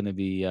year. It's yeah. gonna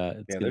be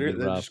They're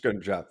rough. just going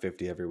to drop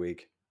 50 every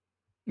week.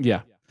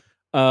 Yeah.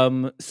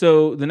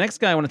 So the next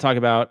guy I want to talk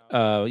about,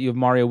 you have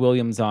Mario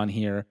Williams on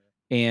here,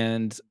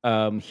 and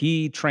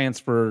he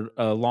transferred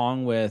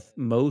along with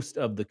most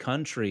of the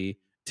country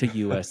to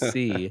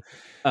USC.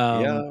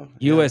 Yeah, yeah.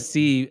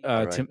 USC,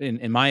 All right.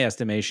 in my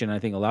estimation, I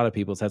think a lot of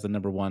people's has the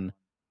number one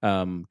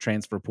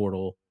transfer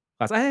portal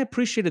class. I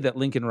appreciated that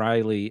Lincoln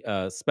Riley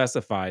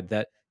specified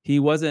that he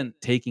wasn't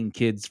taking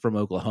kids from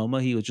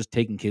Oklahoma; he was just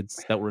taking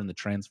kids that were in the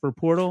transfer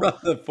portal. From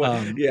the point,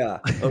 Um, yeah.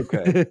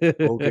 Okay.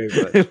 Okay,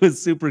 but it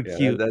was super yeah,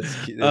 cute. that's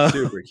Uh,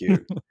 super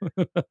cute.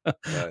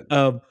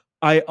 But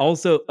I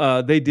also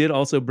they did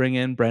also bring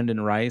in Brendan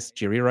Rice,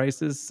 Jerry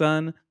Rice's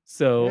son. yeah,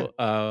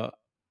 So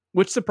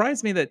which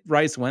surprised me that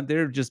Rice went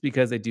there just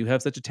because they do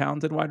have such a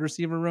talented wide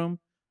receiver room.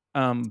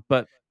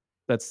 But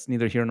that's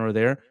neither here nor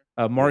there.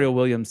 yeah, Mario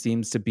Williams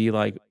seems to be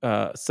like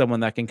someone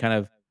that can kind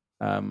of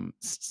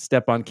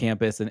step on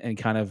campus and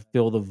kind of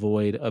fill the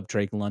void of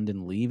Drake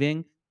London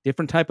leaving.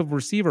 Different type of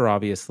receiver,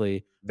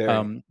 obviously,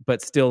 very.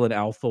 but still an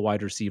alpha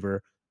wide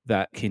receiver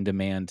that can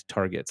demand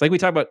targets. Like we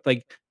talk about,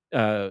 like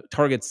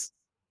targets,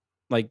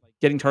 like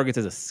getting targets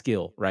as a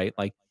skill, right?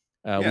 Like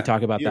we Yeah,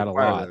 talk about you that a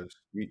acquire lot. those.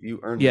 You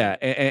earn Yeah,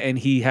 them. and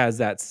he has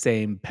that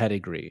same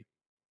pedigree.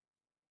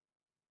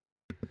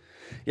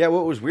 Yeah,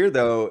 what was weird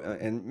though,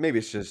 and maybe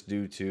it's just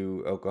due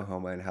to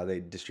Oklahoma and how they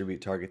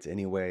distribute targets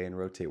anyway and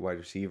rotate wide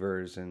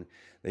receivers, and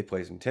they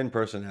play some 10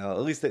 personnel.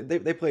 At least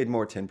they played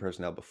more 10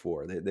 personnel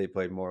before. They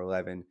played more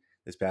 11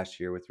 this past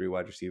year with 3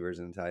 wide receivers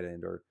and a tight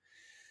end, or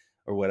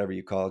whatever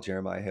you call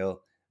Jeremiah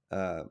Hill.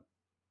 Uh,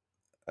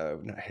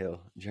 Not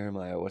Hill,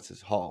 Jeremiah. What's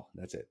his Hall?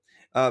 That's it.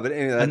 But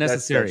anyway, that's a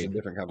Unnecessary.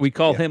 different We conversation.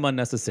 call Yeah. him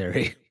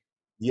unnecessary.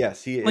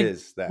 Yes, he Like,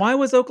 is that. why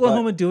was But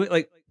Oklahoma doing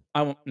like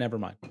I won't never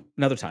mind.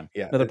 Another time.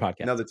 yeah, Another podcast.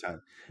 another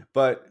time.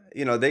 But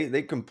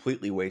they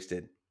completely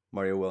wasted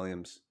Mario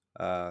Williams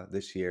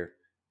this year,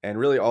 and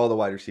really all the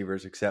wide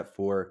receivers except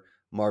for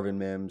Marvin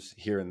Mims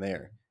here and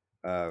there,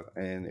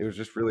 and it was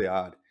just really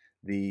odd.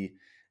 A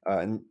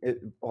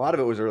lot of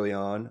it was early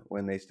on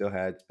when they still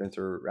had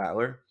Spencer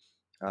Rattler.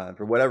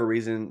 For whatever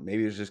reason,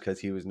 maybe it was just because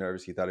he was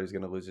nervous. He thought he was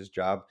going to lose his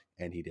job,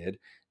 and he did.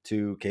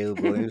 To Caleb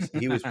Williams,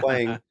 he was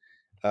playing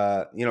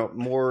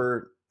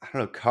more, I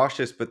don't know,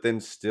 cautious, but then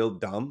still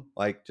dumb,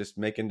 like just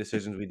making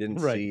decisions we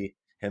didn't Right. see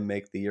him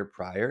make the year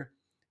prior.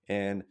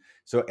 And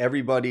so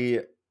everybody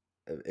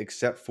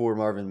except for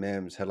Marvin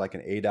Mims had like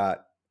an A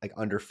dot like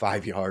under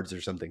 5 yards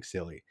or something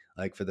silly,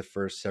 like for the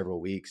first several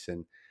weeks.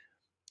 And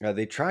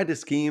they tried to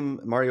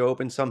scheme Mario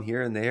open some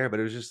here and there, but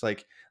it was just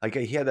like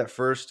he had that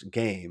first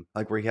game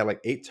like where he had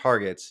like 8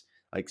 targets,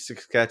 like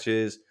 6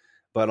 catches,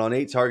 but on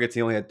 8 targets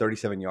he only had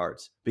 37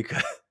 yards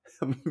because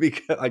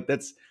because like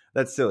that's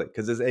silly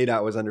because his A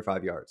dot was under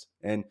 5 yards,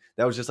 and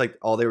that was just like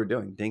all they were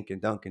doing, dink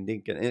and dunk and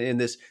dink, and in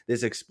this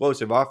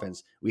explosive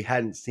offense we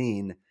hadn't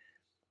seen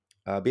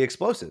be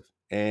explosive.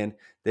 And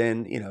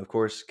then, of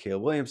course,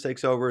 Caleb Williams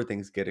takes over.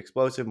 Things get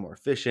explosive, more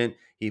efficient.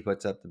 He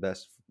puts up the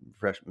best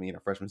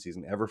freshman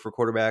season ever for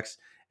quarterbacks.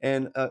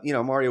 And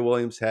Mario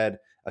Williams had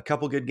a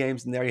couple good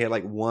games in there. He had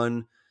like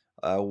one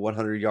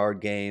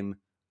 100-yard game.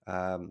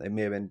 It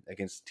may have been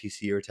against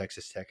TCU or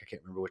Texas Tech. I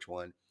can't remember which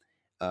one.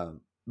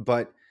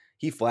 But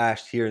he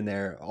flashed here and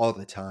there all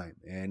the time,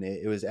 and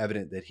it was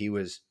evident that he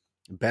was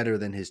better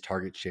than his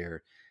target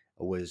share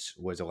was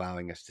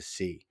allowing us to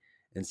see.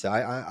 And so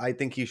I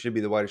think he should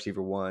be the wide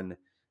receiver one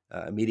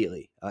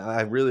immediately.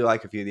 I really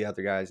like a few of the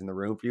other guys in the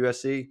room for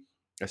USC,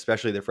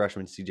 especially the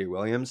freshman CJ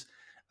Williams.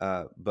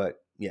 But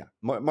yeah,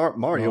 Oh,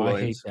 Mario I hate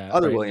Williams, that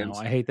other right now. Williams,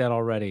 I hate that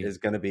already. is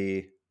going to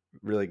be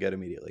really good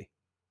immediately.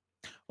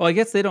 Well, I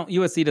guess they don't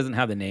USC doesn't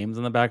have the names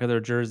on the back of their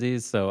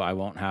jerseys, so I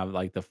won't have,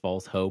 like, the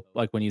false hope,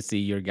 like, when you see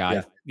your guy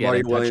Yeah, get a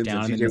Mario Williams and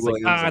touchdown and then CJ it's like,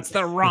 Williams "Ah, and it's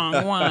the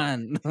wrong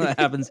one." That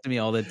happens to me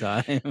all the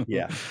time.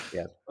 yeah,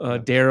 yeah, yeah,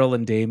 Daryl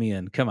and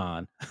Damien, come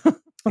on.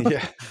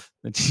 yeah.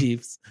 The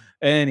Chiefs.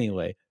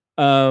 Anyway,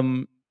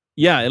 um,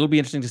 yeah, it'll be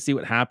interesting to see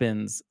what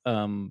happens,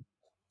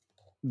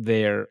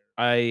 there.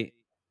 I,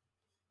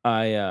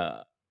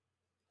 uh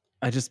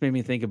I just made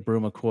me think of Brew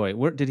McCoy.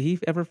 Where did he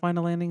ever find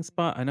a landing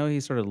spot? I know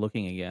he started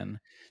looking again.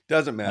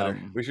 Doesn't matter.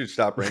 Um, We should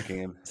stop ranking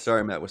him.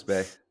 Sorry, Matt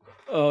Bay.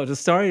 oh,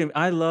 just sorry.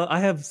 I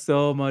have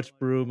so much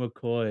Brew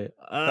McCoy.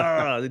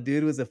 The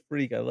dude was a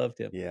freak. I loved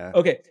him. Yeah,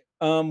 Okay.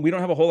 We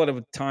don't have a whole lot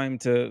of time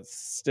to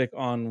stick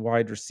on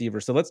wide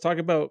receiver. So let's talk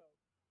about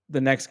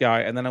the next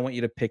guy, and then I want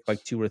you to pick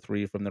like 2 or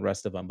 3 from the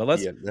rest of them. But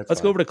let's yeah, that's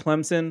let's go fine. over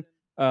to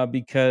Clemson,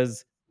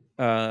 because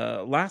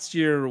last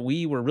year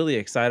we were really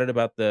excited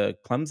about the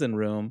Clemson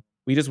room.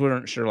 We just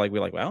weren't sure, like, we're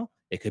like, "Well,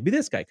 it could be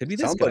this guy, could be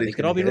this guy. They Somebody's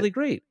could gonna all be hit. really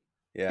great."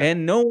 Yeah,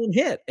 And no one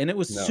hit, and it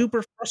was no.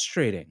 super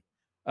frustrating.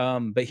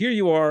 But here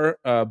you are,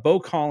 Bo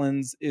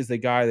Collins is the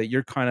guy that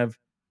you're kind of,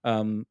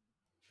 um,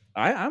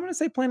 I'm gonna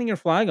say planting your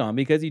flag on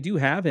because you do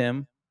have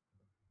him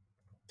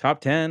top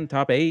 10,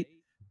 top 8.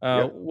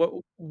 Yep.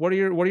 What are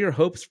your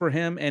hopes for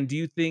him? And do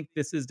you think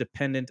this is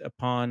dependent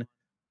upon,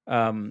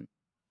 um,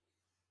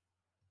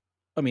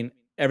 I mean,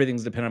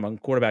 everything's dependent on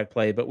quarterback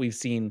play, but we've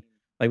seen,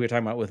 like we were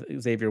talking about with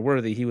Xavier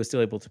Worthy, he was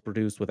still able to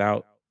produce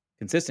without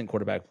consistent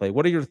quarterback play.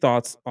 What are your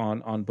thoughts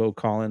on Bo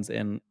Collins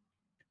and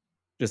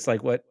just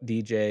like what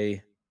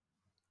DJ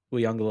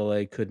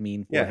Uiagalelei could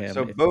mean for Yeah. him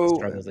So if he Bo,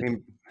 struggles I again?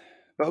 mean,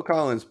 Bo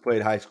Collins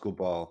played high school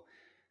ball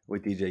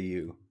with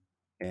DJU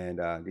and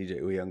DJ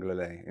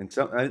Uiagalelei, and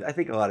so I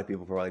think a lot of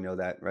people probably know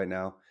that right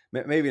now.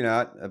 Maybe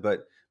not,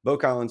 but Bo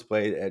Collins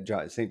played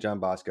at St. John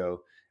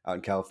Bosco out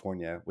in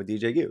California with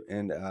DJU,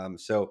 and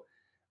so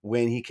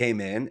when he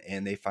came in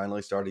and they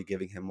finally started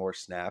giving him more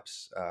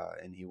snaps,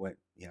 and he went,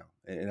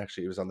 and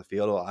actually he was on the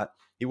field a lot.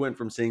 He went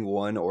from seeing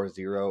 1 or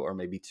 0 or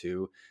maybe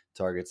 2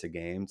 targets a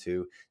game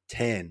to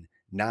 10,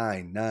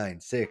 9, 9,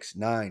 6,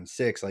 9,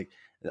 6. Like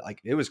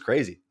it was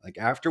crazy. Like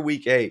after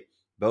week 8,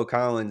 Bo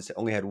Collins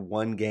only had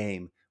 1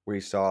 game where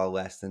he saw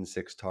less than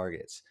 6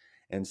 targets.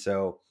 And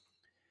so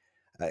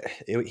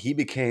he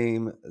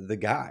became the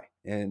guy.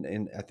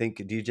 And I think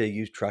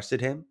DJU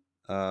trusted him.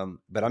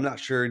 But I'm not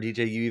sure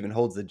DJU even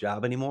holds the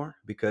job anymore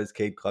because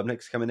Cade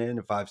Klubnik's coming in,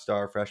 a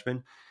 5-star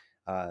freshman.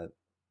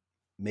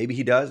 Maybe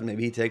he does.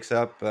 Maybe he takes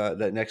up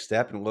that next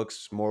step and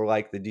looks more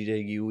like the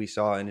DJU we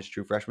saw in his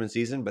true freshman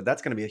season. But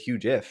that's going to be a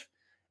huge if.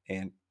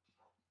 And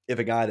if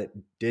a guy that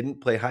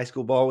didn't play high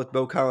school ball with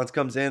Bo Collins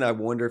comes in, I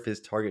wonder if his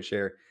target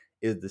share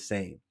is the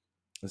same.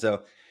 And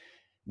so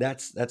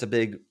that's a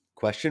big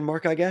question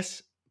mark, I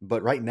guess.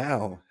 But right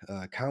now,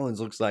 Collins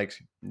looks like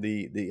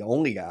the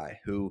only guy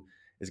who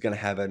is going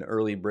to have an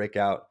early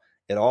breakout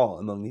at all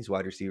among these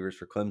wide receivers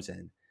for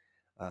Clemson.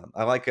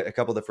 I like a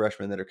couple of the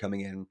freshmen that are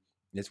coming in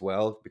as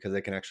well because they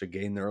can actually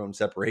gain their own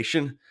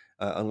separation,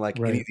 unlike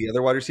any Right. of the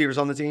other wide receivers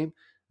on the team.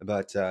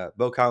 But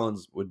Bo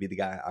Collins would be the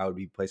guy I would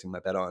be placing my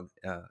bet on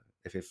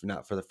if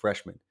not for the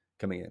freshman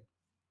coming in.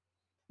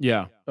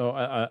 Yeah. Oh,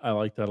 I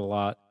like that a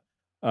lot.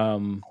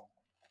 Um,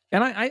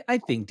 and I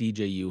think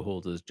DJU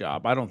holds his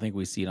job. I don't think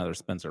we see another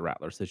Spencer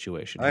Rattler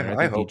situation here. I I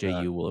think hope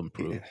not. DJU will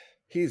improve.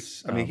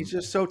 I mean, he's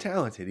just so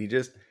talented.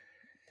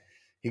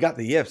 He got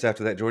the yips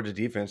after that Georgia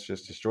defense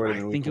just destroyed him I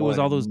in week think it was 1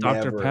 all and those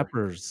Dr. never.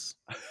 Peppers.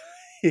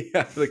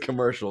 Yeah, the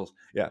commercials.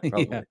 Yeah,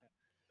 Yeah.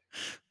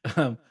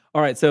 probably.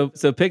 All right. So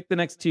pick the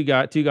next two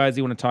guys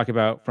you want to talk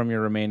about from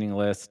your remaining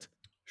list.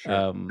 Sure.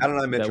 Adonai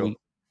That Mitchell,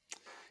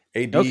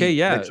 we Okay, AD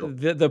yeah. Mitchell.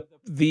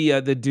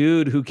 The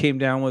dude who came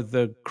down with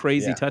the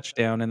crazy Yeah,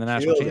 touchdown in the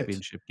national killed it.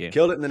 championship game.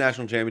 Killed it in the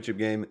national championship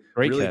game.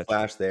 Great Really catch.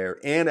 flashed there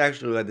and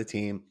actually led the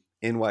team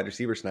in wide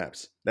receiver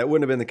snaps. That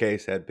wouldn't have been the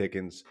case had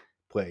Pickens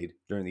played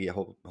during the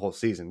whole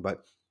season.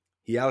 But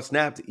he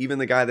outsnapped even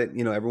the guy that,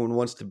 everyone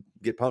wants to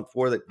get pumped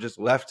for that just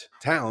left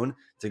town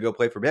to go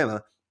play for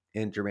Bama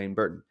and Jermaine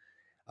Burton.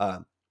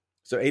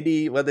 So AD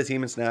led the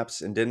team in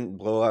snaps and didn't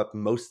blow up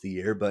most of the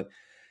year, but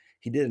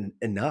he did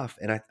enough.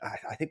 And I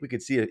think we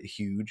could see a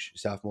huge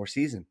sophomore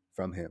season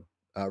from him,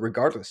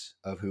 regardless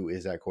of who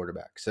is at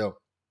quarterback. So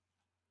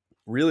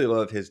really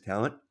love his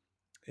talent.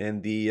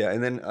 And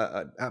then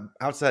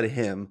outside of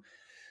him,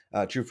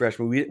 true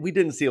freshman, we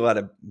didn't see a lot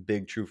of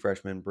big true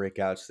freshman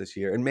breakouts this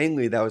year, and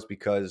mainly that was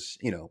because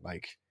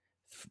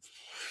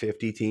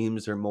 50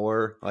 teams or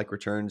more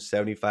returned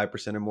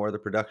 75% or more of the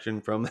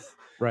production from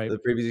Right. the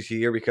previous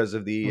year because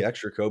of the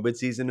extra COVID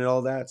season and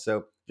all that.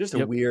 So just a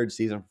Yep. weird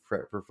season for I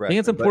think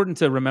it's freshmen. But important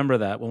to remember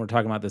that when we're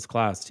talking about this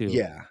class too.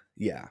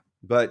 yeah.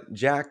 But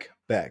Jack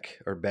Beck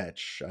or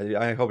Betch,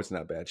 I hope it's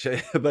not Betch,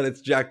 but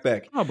it's Jack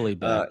Beck. Probably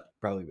Beck.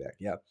 Probably Beck.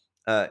 Yeah.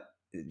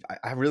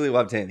 I really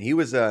loved him. He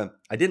was. I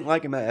didn't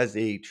like him as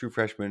a true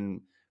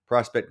freshman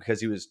prospect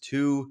because he was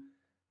too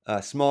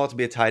small to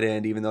be a tight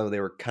end, even though they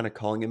were kind of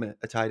calling him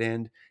a tight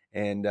end,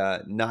 and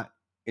not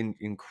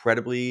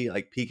incredibly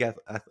peak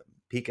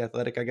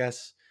athletic, I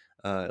guess.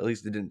 At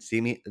least it didn't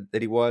seem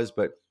that he was,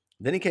 but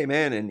Then he came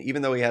in, and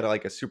even though he had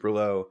like a super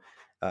low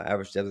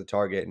average depth of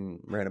target and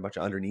ran a bunch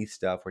of underneath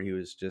stuff where he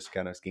was just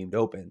kind of schemed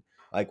open,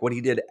 like what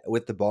he did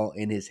with the ball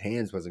in his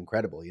hands was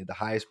incredible. He had the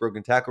highest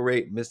broken tackle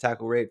rate, missed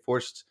tackle rate,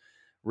 forced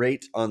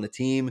rate on the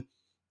team,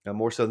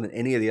 more so than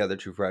any of the other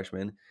true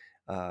freshmen.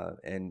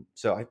 And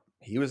so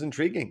he was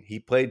intriguing. He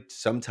played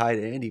some tight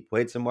end, he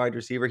played some wide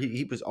receiver.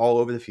 He was all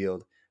over the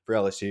field for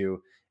LSU.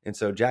 And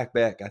so Jack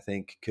Beck, I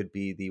think, could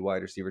be the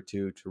wide receiver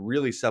too, to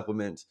really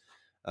supplement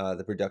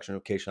the production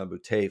of Keishon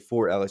Butte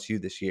for LSU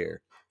this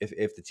year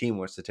if the team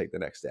wants to take the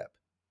next step.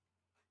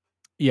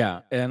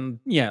 Yeah, and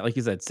yeah, like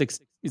you said,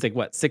 he's like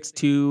what, 6'2",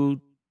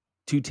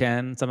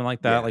 210, something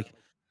like that. Yeah. Like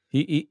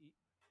he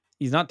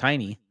he's not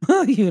tiny,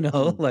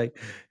 Mm-mm. like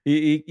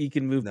he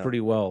can move No.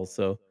 pretty well.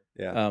 So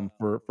Yeah.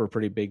 for a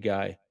pretty big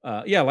guy.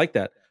 Yeah, I like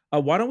that.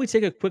 Why don't we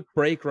take a quick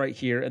break right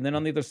here, and then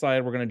on the other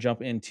side we're gonna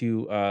jump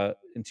into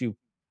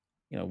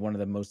one of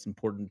the most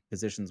important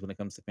positions when it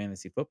comes to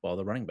fantasy football,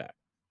 the running back.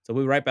 So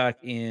we'll be right back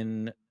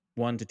in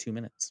 1 to 2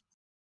 minutes.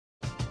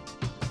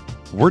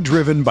 We're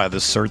driven by the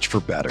search for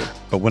better.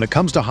 But when it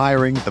comes to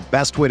hiring, the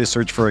best way to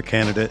search for a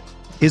candidate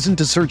isn't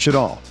to search at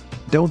all.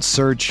 Don't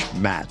search,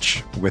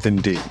 match with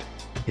Indeed.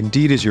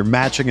 Indeed is your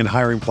matching and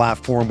hiring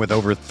platform with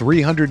over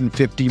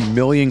 350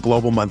 million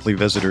global monthly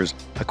visitors,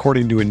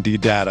 according to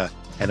Indeed data,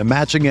 and a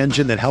matching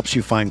engine that helps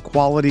you find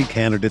quality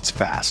candidates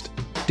fast.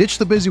 Ditch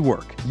the busy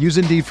work. Use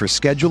Indeed for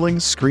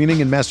scheduling,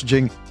 screening, and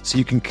messaging so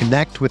you can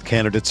connect with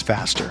candidates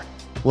faster.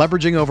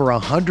 Leveraging over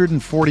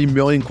 140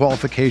 million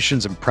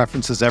qualifications and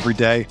preferences every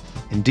day,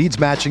 Indeed's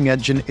matching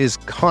engine is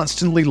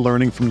constantly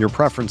learning from your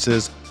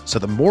preferences, so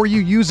the more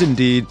you use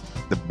Indeed,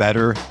 the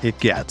better it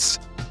gets.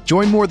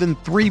 Join more than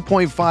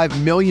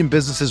 3.5 million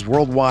businesses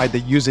worldwide that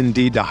use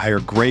Indeed to hire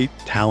great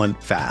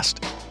talent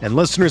fast. And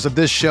listeners of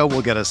this show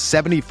will get a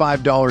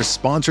 $75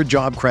 sponsored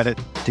job credit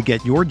to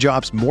get your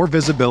jobs more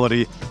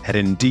visibility at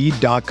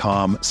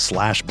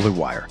Indeed.com/Blue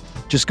Wire.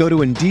 Just go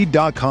to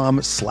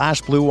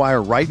Indeed.com/Blue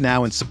Wire right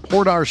now and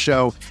support our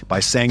show by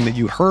saying that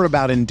you heard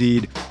about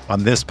Indeed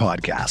on this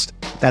podcast.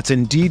 That's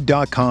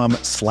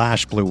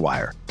Indeed.com/Blue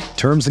Wire.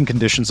 Terms and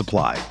conditions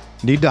apply.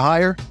 Need to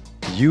hire?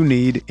 You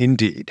need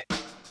Indeed.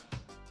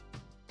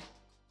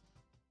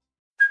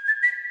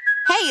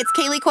 Hey, it's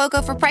Kaylee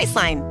Cuoco for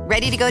Priceline.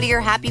 Ready to go to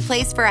your happy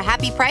place for a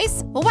happy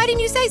price? Well, why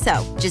didn't you say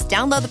so? Just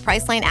download the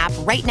Priceline app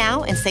right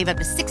now and save up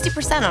to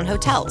 60% on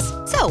hotels.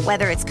 So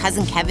whether it's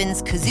Cousin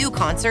Kevin's Kazoo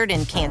concert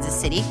in Kansas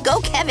City,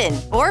 go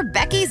Kevin, or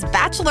Becky's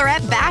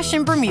Bachelorette Bash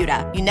in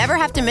Bermuda, you never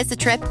have to miss a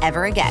trip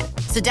ever again.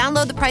 So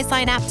download the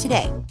Priceline app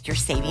today. Your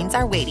savings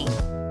are waiting.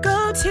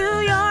 Go to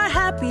your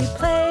happy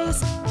place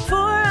for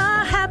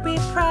a happy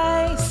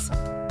price.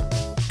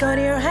 Go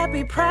to your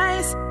happy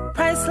price,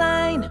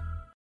 Priceline.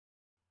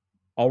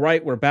 All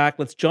right, we're back.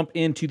 Let's jump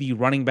into the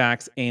running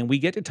backs, and we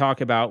get to talk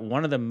about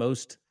one of the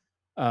most,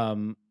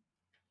 I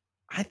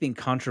think,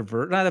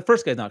 controversial. The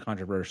first guy's not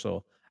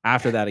controversial.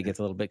 After that, it gets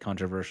a little bit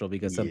controversial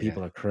because some Yeah.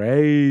 people are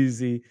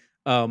crazy.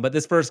 But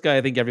this first guy,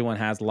 I think everyone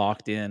has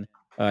locked in.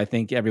 I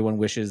think everyone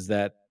wishes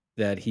that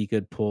he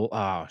could pull.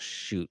 Oh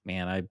shoot,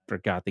 man, I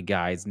forgot the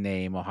guy's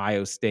name.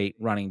 Ohio State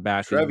running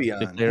back who Trevion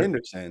declared.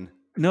 Henderson.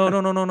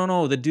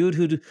 No. The dude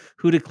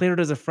who declared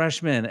as a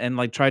freshman and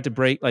like tried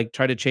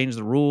to change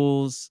the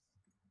rules.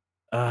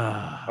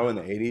 Oh, in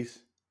the Ah.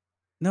 80s?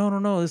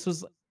 No. This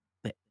was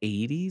the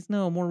 80s?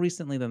 No, more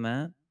recently than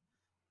that.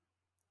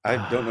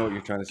 I don't know what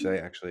you're Ah, trying to say,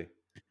 actually.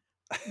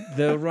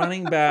 the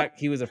running back,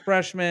 he was a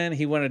freshman.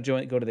 He wanted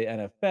to go to the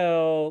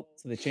NFL.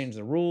 So they changed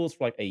the rules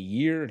for like a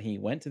year and he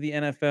went to the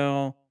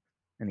NFL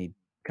and he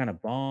kind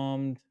of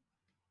bombed.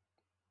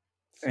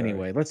 Sorry.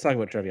 Anyway, let's talk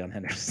about Trevion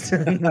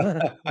Henderson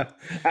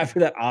after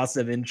that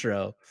awesome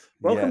intro.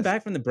 Welcome Yes.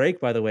 back from the break,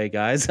 by the way,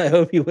 guys. I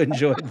hope you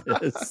enjoyed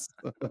this.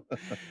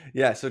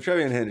 Yeah, so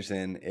Trevion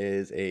Henderson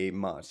is a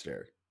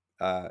monster.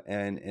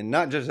 And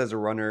not just as a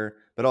runner,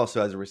 but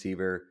also as a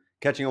receiver,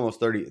 catching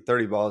almost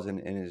 30 balls in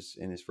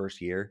his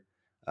first year.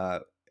 Uh,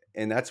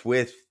 and that's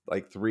with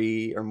like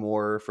 3 or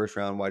more first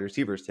round wide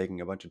receivers taking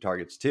a bunch of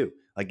targets too.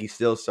 Like he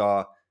still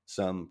saw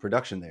some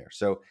production there.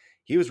 So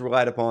he was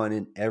relied upon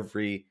in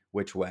every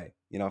which way.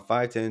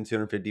 5'10",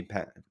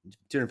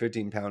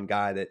 215 pound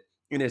guy that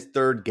in his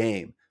third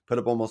game put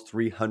up almost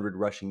 300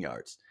 rushing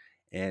yards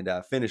and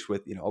finished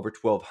with over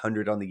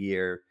 1,200 on the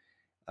year.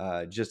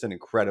 Just an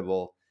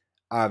incredible,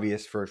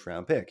 obvious first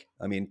round pick.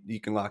 I mean, you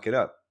can lock it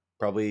up.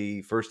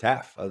 Probably first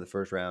half of the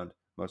first round,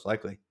 most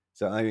likely.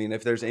 So, I mean,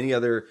 if there's any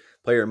other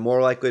player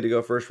more likely to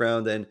go first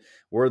round than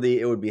Worthy,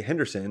 it would be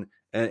Henderson.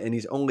 And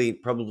he's only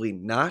probably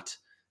not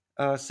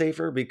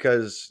safer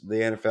because the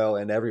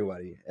NFL and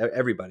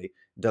everybody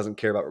doesn't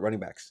care about running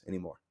backs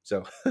anymore.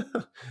 So,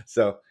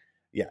 so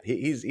yeah,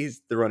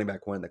 he's the running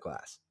back one in the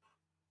class.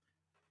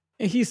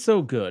 He's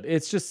so good.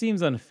 It just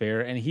seems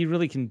unfair, and he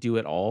really can do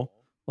it all.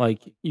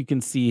 Like you can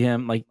see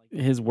him, like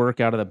his work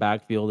out of the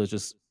backfield is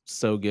just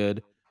so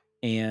good,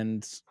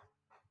 and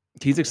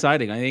he's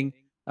exciting. I think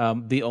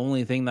the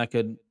only thing that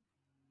could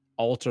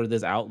alter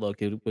this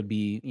outlook it would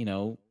be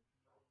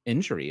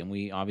injury, and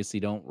we obviously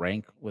don't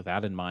rank with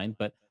that in mind.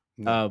 But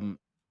No. um,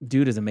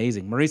 dude is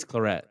amazing. Maurice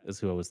Claret is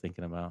who I was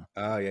thinking about.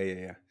 Oh,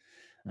 yeah.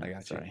 I got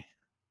you. Sorry.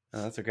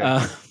 Oh, that's okay.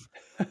 Uh,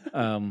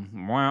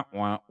 wah,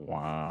 wah,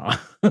 wah.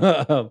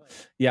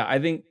 Yeah, I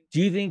think.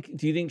 Do you think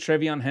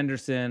Trevion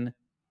Henderson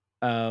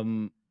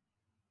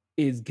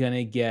is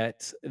gonna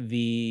get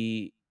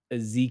the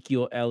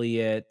Ezekiel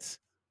Elliott,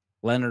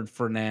 Leonard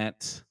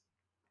Fournette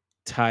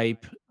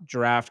type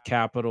draft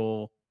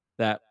capital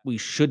that we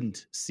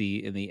shouldn't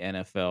see in the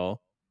NFL?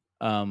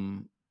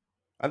 Um,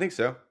 I think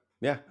so.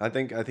 Yeah, I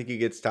think he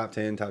gets top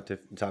 10,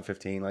 top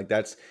 15. Like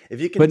that's if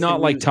he but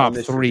not like continues on top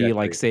this 3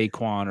 like trajectory.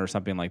 Saquon or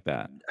something like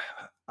that.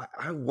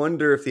 I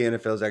wonder if the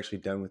NFL is actually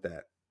done with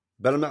that,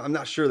 but I'm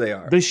not sure they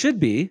are. They should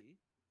be,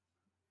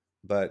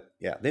 But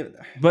yeah,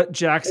 but they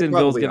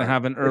Jacksonville's probably gonna are.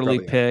 have an They early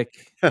probably are.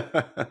 pick,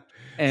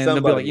 and they'll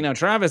be like, Somebody.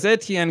 Travis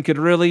Etienne could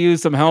really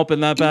use some help in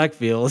that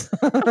backfield.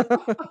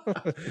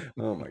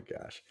 Oh my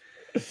gosh.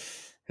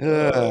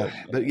 Oh,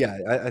 But man. yeah,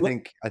 I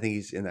think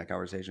he's in that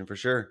conversation for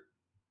sure.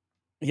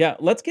 Yeah,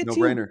 let's get No to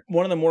brainer.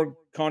 one of the more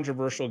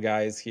controversial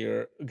guys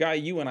here. A guy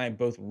you and I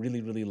both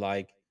really, really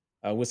like.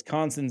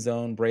 Wisconsin's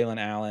own Braylon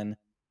Allen.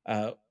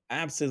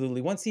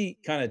 Absolutely. Once he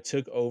kind of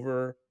took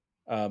over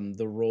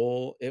the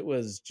role, it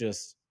was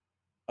just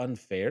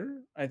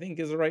unfair, I think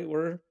is the right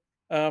word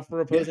for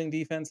Yeah, opposing I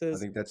defenses.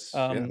 think that's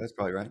yeah, Um, that's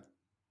probably right.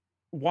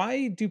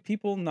 why do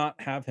people not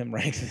have him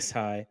ranked this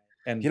high?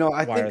 And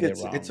I why are think they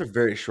it's a wrong?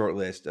 very short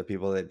list of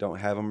people that don't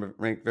have them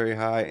ranked very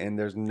high, and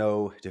there's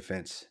no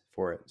defense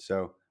for it.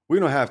 So we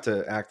don't have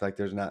to act like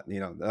there's not,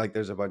 like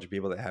there's a bunch of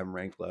people that have them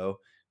ranked low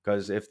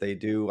because if they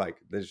do, like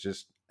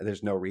there's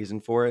no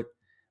reason for it.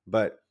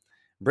 But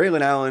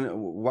Braylon Allen,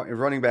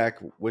 running back,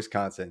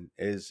 Wisconsin,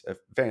 is a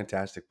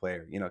fantastic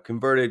player.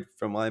 Converted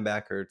from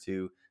linebacker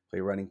to play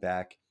running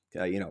back.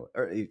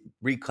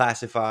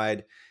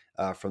 Reclassified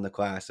from the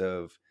class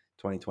of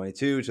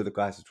 2022 to the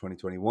class of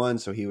 2021.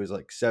 So he was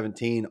like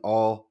 17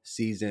 all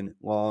season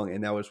long,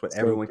 and that was what So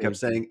everyone kept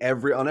crazy.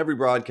 saying on every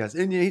broadcast.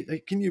 And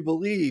can you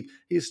believe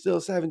he's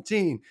still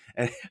 17?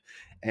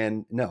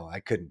 And no, I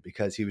couldn't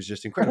because he was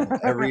just incredible.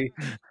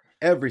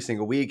 Every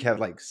single week, had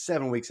like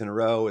 7 weeks in a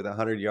row with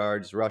 100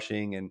 yards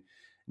rushing, and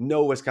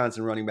no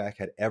Wisconsin running back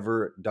had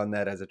ever done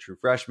that as a true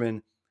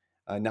freshman.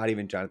 Not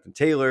even Jonathan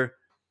Taylor.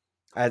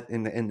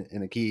 In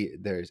the key,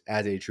 there's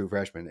as a true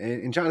freshman,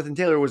 and Jonathan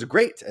Taylor was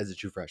great as a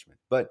true freshman.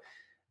 But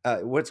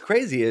what's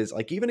crazy is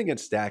like even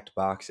against stacked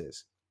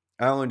boxes,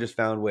 Allen just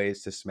found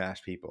ways to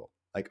smash people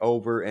like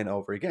over and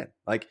over again.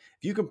 Like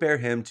if you compare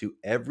him to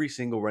every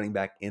single running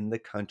back in the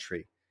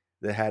country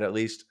that had at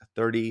least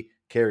 30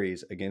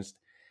 carries against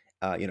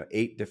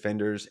 8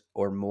 defenders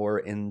or more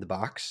in the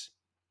box.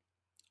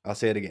 I'll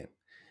say it again.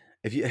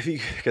 If you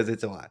because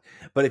it's a lot.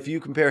 But if you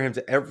compare him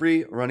to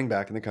every running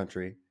back in the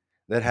country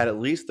that had at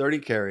least 30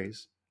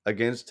 carries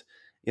against,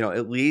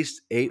 at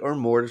least 8 or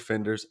more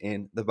defenders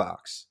in the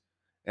box.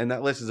 And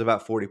that list is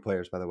about 40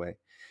 players, by the way.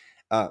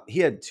 He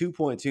had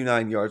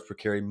 2.29 yards per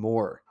carry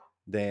more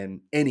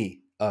than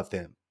any of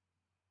them.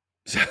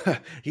 So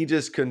he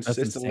just That's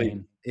consistently,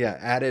 insane.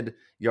 added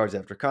yards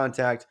after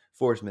contact,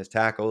 forced missed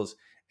tackles,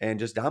 and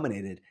just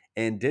dominated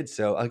and did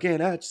so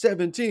again at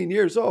 17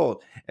 years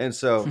old. And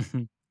so,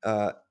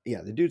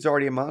 the dude's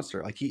already a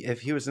monster. Like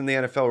if he was in the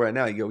NFL right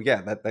now, you go,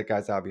 yeah, that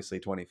guy's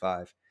obviously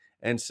 25.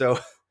 And so,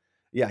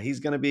 yeah, he's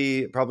going to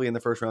be probably in the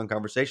first round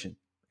conversation.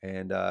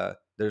 And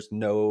there's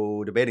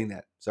no debating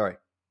that. Sorry.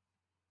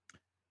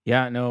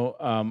 Yeah, no,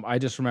 I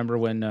just remember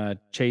when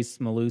Chase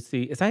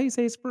Malusi, is that how you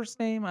say his first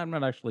name? I'm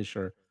not actually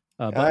sure.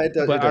 It But I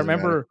doesn't matter.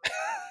 remember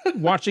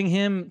watching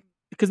him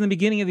because in the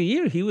beginning of the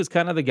year he was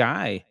kind of the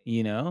guy,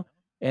 and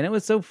it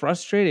was so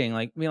frustrating.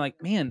 Like being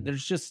like, man,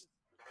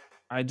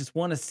 I just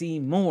want to see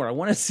more. I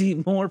want to see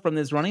more from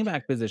this running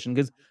back position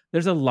because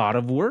there's a lot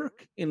of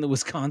work in the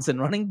Wisconsin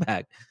running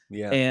back.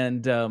 Yeah.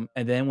 And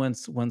then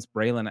once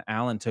Braylon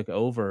Allen took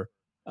over,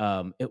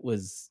 it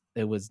was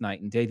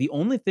night and day. The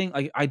only thing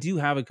I do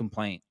have a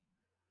complaint.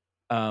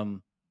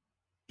 Um,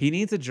 he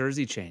needs a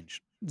jersey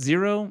change.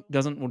 0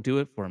 doesn't do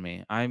it for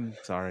me. I'm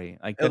sorry.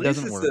 Like, At that least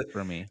doesn't it's work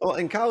for me.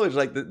 in college,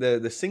 like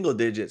the single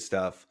digit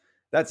stuff,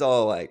 that's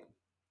all like,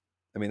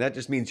 I mean, that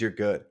just means you're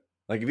good.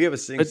 Like if you have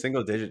a But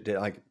single digit,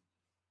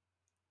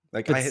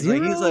 but he's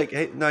 0? like,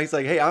 hey, no, he's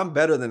like, hey, I'm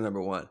better than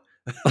number one.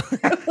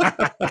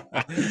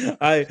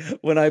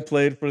 When I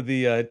played for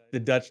the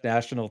Dutch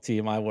national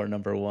team, I wore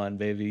number 1,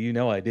 baby.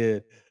 I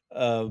did.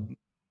 Um,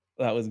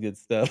 that was good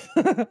stuff.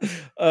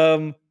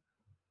 Um,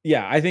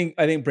 yeah, I think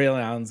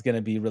Braylon Allen's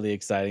gonna be really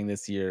exciting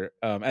this year.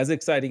 As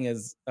exciting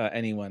as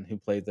anyone who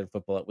played their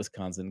football at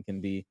Wisconsin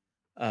can be.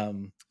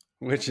 Um,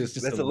 Which is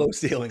just that's a a low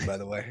ceiling, by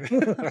the way.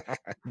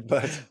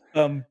 But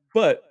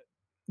But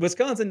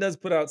Wisconsin does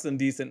put out some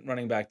decent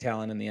running back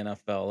talent in the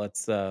NFL.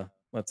 Let's even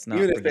not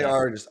if they forget.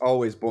 are just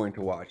always boring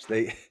to watch,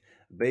 they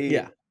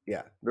Yeah.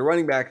 yeah, the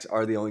running backs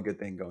are the only good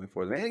thing going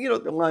for them. And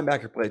the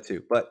linebacker play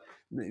too. But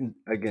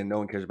again, no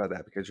one cares about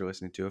that because you're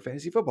listening to a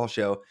fantasy football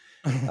show.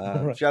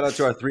 Right. Shout out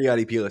to our 3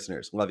 IDP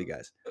listeners. Love you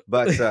guys.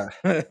 But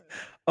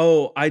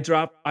Oh, I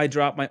dropped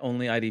my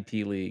only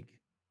IDP league.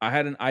 I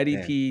had an man,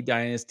 IDP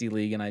dynasty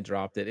league and I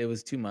dropped it. It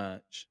was too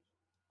much.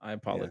 I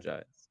Yeah.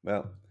 apologize.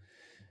 Well,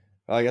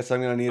 I guess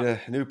I'm gonna need a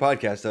new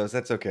podcast host.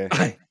 That's okay.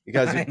 I You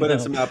guys I just put in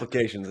know. some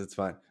applications. It's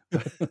fine.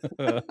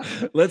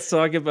 Let's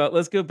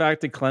go back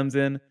to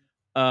Clemson,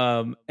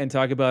 and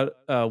talk about,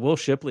 Will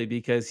Shipley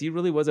because he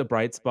really was a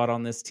bright spot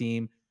on this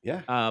team.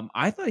 Yeah.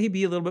 I thought he'd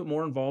be a little bit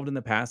more involved in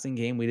the passing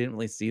game. We didn't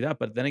really see that,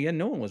 but then again,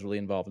 no one was really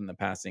involved in the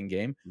passing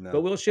game. But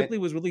No. Will And Shipley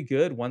was really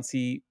good once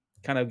he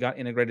kind of got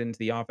integrated into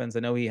the offense. I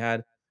know he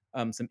had,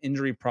 some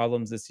injury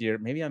problems this year.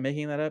 Maybe I'm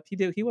making that up.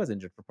 He was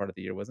injured for part of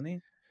the year, wasn't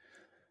he?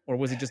 Or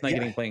was he just not yeah,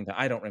 getting playing time?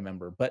 I don't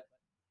remember. But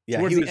yeah,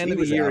 towards he the was end he of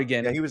the was year out. Yeah,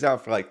 again, he was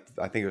out for like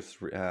I think it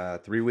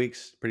was 3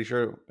 weeks. Pretty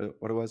sure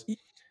what it was. Y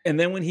and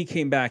then when he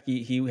came back,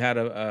 he had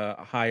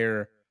a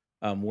higher,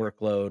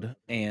 workload,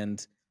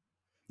 and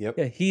Yep.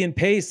 yeah, he and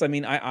Pace, I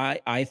mean,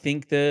 I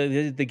think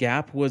the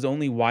gap was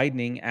only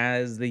widening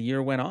as the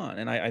year went on,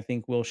 and I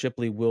think Will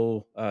Shipley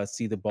will,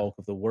 see the bulk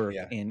of the work,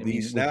 Yeah. and I The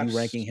mean, with you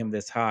ranking snaps. him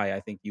this high, I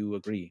think you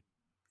agree.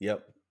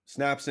 Yep.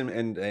 Snaps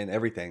and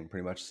everything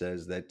pretty much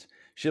says that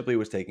Shipley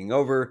was taking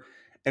over.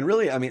 And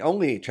really, I mean,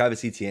 only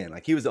Travis Etienne,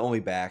 like he was the only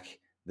back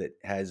that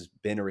has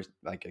been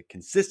like a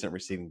consistent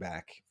receiving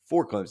back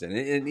for Clemson.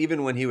 And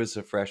even when he was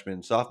a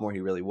freshman, sophomore, he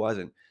really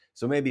wasn't.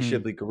 So maybe Mm,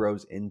 Shipley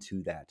grows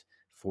into that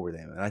for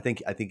them. And I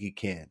think he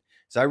can.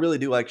 So I really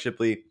do like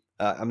Shipley.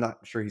 I'm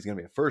not sure he's going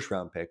to be a first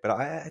round pick, but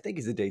I think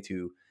he's a day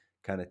two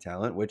kind of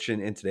talent, which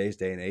in today's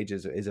day and age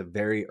is a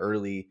very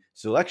early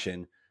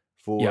selection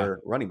yeah, for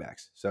running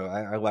backs. So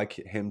I like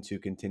him to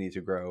continue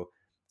to grow.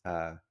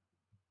 Uh,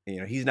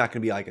 he's not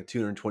going to be like a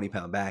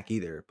 220-pound back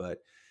either, but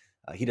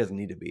he doesn't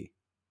need to be.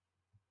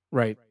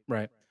 right,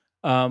 right.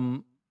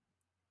 Um,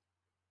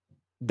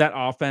 that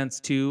offense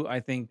too, I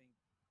think,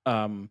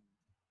 um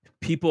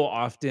people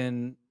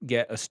often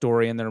get a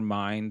story in their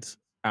mind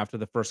after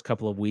the first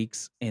couple of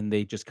weeks, and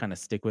they just kinda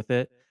stick with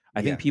it.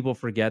 I think Yeah, people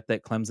forget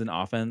that Clemson's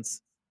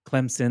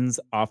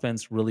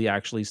offense really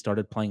actually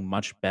started playing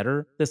much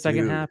better the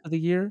second dude, half of the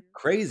year,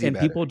 crazy and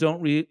better. people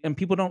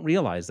don't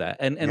realize that,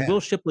 and Yeah, Will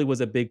Shipley was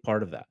a big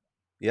part of that.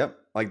 yep.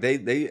 Like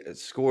they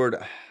scored.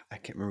 I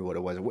can't remember what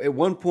it was. At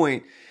one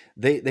point,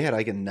 they had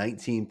like a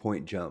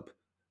 19-point jump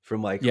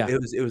from like Yeah.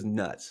 it was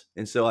nuts.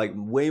 And so like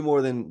way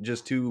more than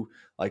just two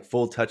like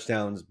full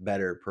touchdowns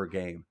better per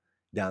game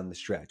down the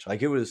stretch.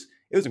 Like it was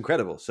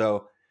incredible.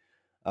 So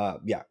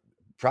yeah,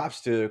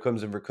 props to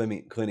Clemson for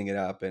cleaning it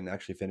up and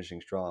actually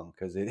finishing strong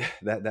because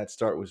that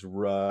start was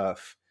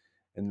rough,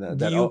 and Do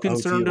that you OT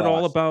concerned at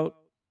all loss. about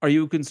Are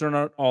you concerned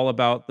at all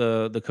about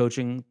the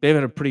coaching? They've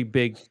had a pretty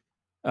big,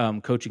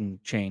 coaching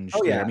change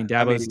Oh there. I yeah, mean,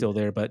 I Dabo's mean still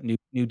there, but new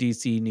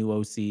DC, new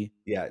OC.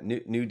 yeah,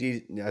 new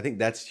D. I think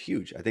that's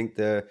huge. I think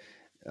the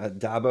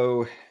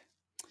Dabo,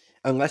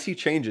 unless he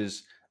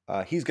changes,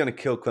 he's going to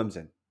kill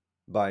Clemson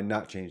by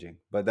not changing.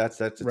 But that's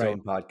its Right.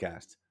 own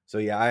podcast. So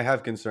yeah, I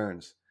have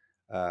concerns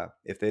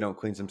if they don't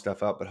clean some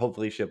stuff up. But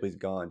hopefully Shipley's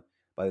gone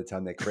by the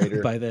time they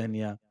crater. By then,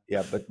 yeah.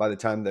 Yeah, but by the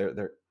time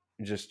they're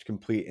just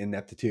complete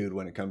ineptitude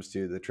when it comes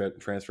to the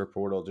transfer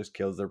portal, just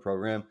kills their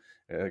program,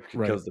 Right.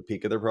 kills the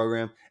peak of their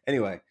program.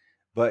 Anyway,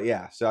 but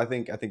yeah, so I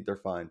think they're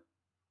fine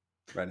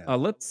right now.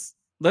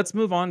 Let's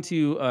move on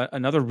to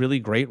another really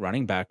great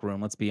running back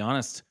room. Let's be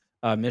honest.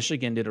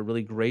 Michigan did a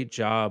really great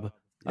job,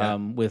 Yeah,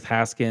 with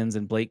Haskins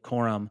and Blake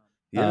Corum.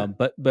 yeah,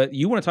 But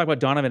you want to talk about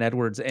Donovan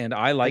Edwards, and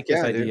I heck like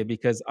this yeah, idea dude.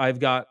 because I've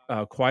got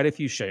quite a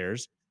few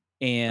shares,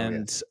 Oh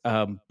yeah,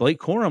 and Blake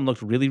Corum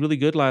looked really really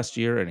good last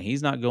year, and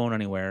he's not going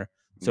anywhere.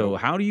 So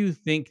nope, how do you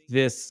think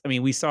this? I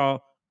mean, we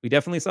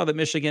definitely saw that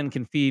Michigan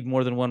can feed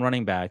more than one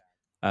running back.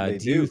 they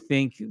Do you do.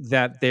 think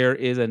that there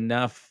is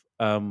enough?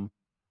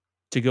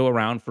 To go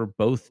around for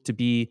both to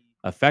be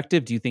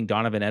effective? Do you think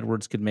Donovan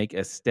Edwards could make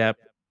a step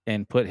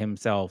and put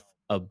himself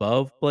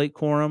above Blake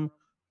Corum?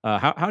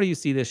 How do you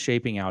see this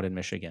shaping out in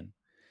Michigan?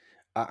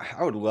 I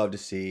would love to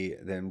see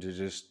them to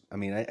just. I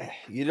mean,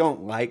 you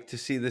don't like to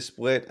see the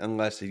split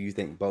unless you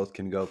think both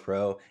can go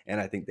pro, and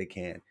I think they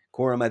can.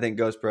 Corum, I think,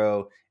 goes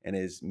pro and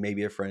is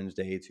maybe a fringe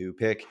day two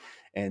pick,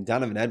 and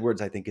Donovan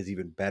Edwards, I think, is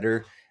even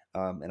better,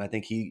 and I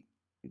think he,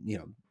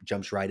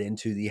 jumps right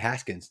into the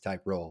Haskins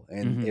type role,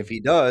 and Mhm. if he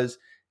does,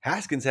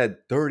 Haskins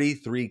had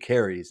 33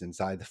 carries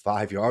inside the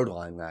 5 yard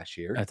line last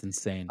year, That's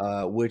insane.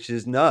 which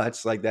is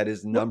nuts. Like that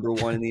is Well, number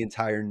one in the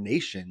entire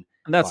nation,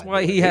 and that's by the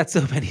why he way. had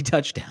so many Yeah,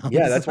 touchdowns.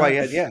 that's why he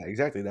had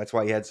exactly. That's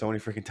why he had so many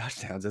freaking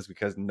touchdowns. That's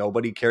because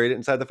nobody carried it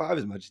inside the five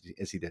as much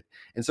as he did.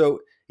 And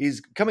so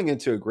he's coming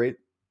into a great,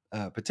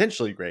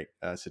 potentially great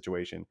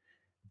situation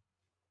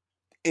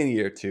in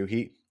year two.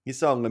 He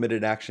saw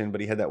limited action,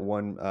 but he had that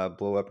one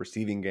blow up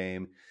receiving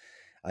game.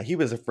 He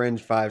was a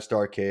fringe 5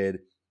 star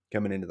kid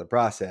coming into the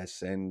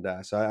process, and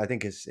so I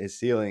think his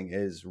ceiling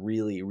is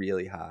really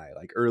really high,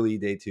 like early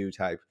day two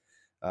type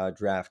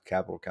draft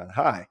capital kind of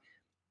high.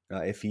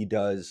 If he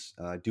does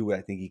do what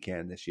I think he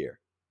can this year.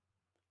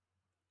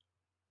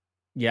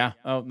 Yeah.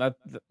 Oh,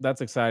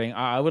 that's exciting.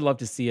 I would love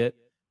to see it.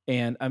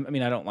 And I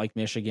mean, I don't like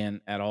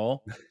Michigan at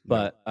all, No.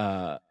 but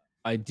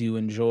I do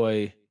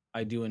enjoy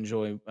I do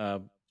enjoy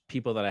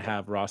people that I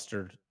have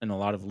rostered in a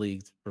lot of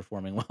leagues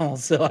performing well.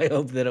 So I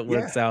hope that it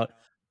Yeah. works out.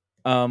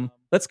 Um,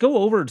 Let's go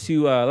over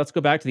to let's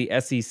go back to the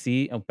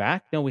SEC. Oh,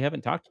 back? No, we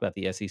haven't talked about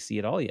the SEC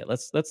at all yet.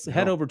 Let's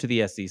head No, over to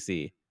the SEC,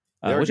 there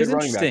are which good is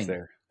running backs interesting.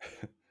 there,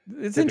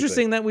 It's typically.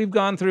 interesting that we've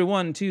gone through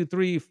 1, 2,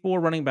 3, 4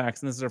 running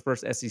backs, and this is our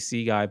first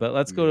SEC guy. But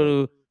let's Yeah.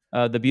 go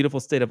to the beautiful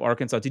state of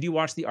Arkansas. Did you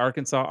watch the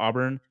Arkansas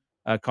Auburn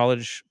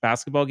college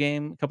basketball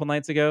game a couple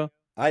nights ago?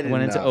 I It did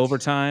went into not.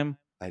 overtime.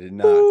 I did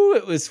not. Woo!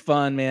 It was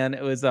fun, man.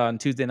 It was on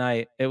Tuesday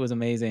night. It was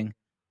amazing.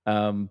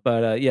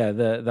 Yeah,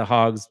 the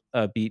Hogs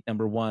beat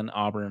number 1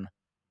 Auburn.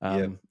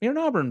 Yep. You're an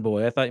Auburn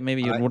boy. I thought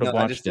maybe you I would have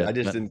no, watched I it,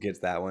 just but didn't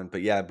get that one.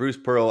 But yeah, Bruce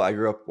Pearl, I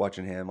grew up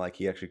watching him. Like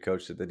he actually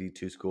coached at the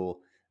D2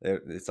 school.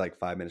 It's like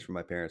 5 minutes from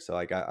my parents. So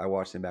like I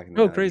watched him back in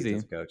the oh, '90s as crazy.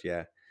 a coach.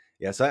 Yeah.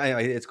 Yeah. So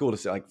it's cool to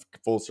see like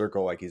full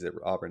circle, like he's at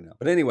Auburn now.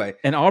 But anyway,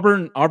 And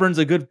Auburn's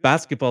a good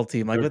basketball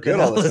team. Like, they're what the good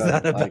all hell of a is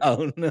that sudden. Like,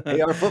 about?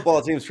 hey, our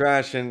football team's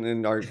trash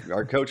and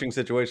our coaching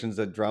situation's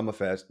a drama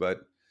fest. But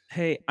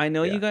Hey, I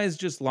know yeah. you guys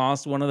just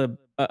lost one of the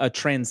a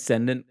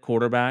transcendent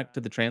quarterback to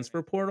the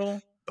transfer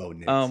portal. Oh,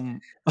 Nate.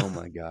 Um, Oh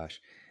my gosh.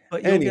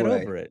 but you'll get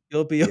Anyway, over it.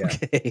 You'll be yeah.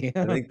 okay.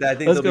 I think Let's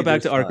they'll go be back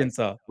just to fine.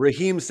 Arkansas.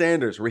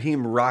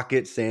 Raheem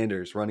Rocket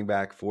Sanders, running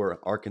back for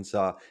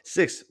Arkansas,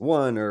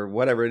 6'1" or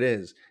whatever it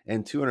is,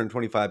 and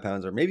 225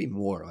 pounds or maybe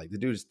more. Like the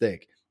dude is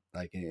thick,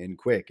 like and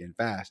quick and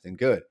fast and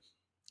good.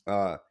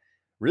 Uh,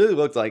 really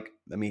looked like,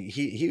 I mean,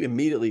 he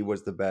immediately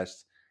was the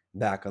best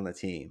back on the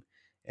team,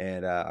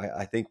 and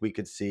I think we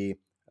could see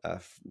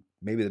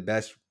maybe the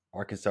best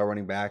Arkansas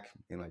running back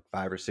in like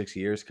 5 or 6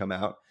 years come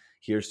out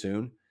here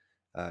soon.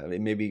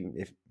 Maybe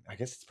if I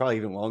guess it's probably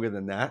even longer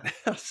than that.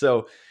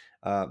 So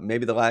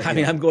maybe the last, I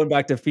mean, I'm going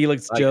back to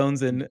Felix like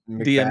Jones and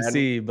McFadden.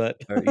 DMC, but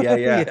Yeah,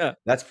 yeah.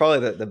 that's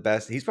probably the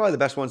best. He's probably the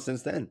best one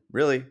since then,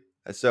 really.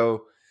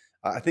 So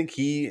I think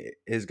he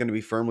is going to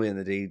be firmly in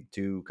the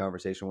D2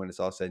 conversation when it's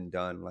all said and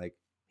done. Like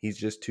he's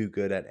just too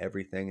good at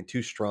everything and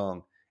too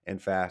strong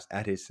and fast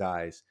at his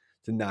size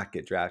to not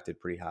get drafted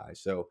pretty high.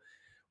 So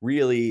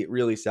really,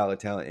 really solid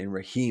talent in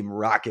Raheem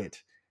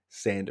Rocket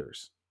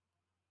Sanders.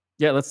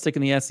 Yeah, let's stick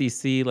in the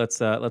SEC. Let's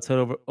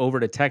head over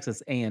to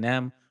Texas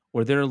A&M,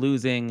 where they're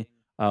losing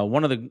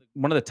one of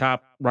the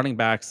top running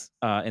backs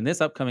in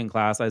this upcoming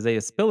class.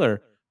 Isaiah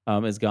Spiller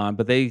is gone,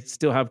 but they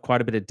still have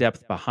quite a bit of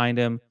depth behind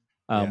him.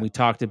 Yeah, We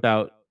talked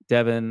about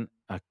Devin.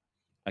 I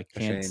a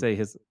can't Shane. say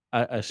his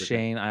a That's okay.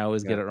 Shane. I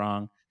always get Yeah, it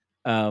wrong.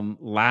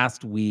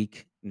 Last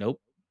week, nope,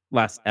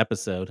 last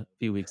episode a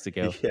few weeks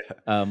ago.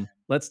 yeah.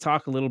 Let's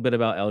talk a little bit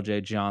about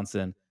LJ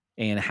Johnson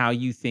and how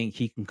you think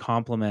he can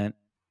complement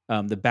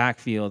the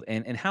backfield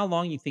and how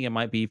long you think it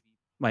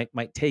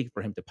might take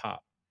for him to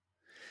pop.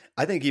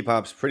 I think he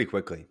pops pretty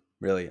quickly.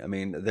 Really, I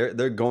mean,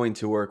 they're going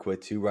to work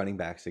with two running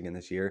backs again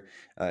this year.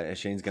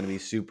 Shane's going to be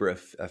super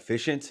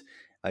efficient.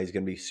 He's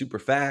going to be super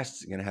fast.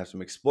 He's going to have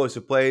some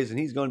explosive plays, and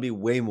he's going to be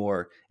way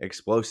more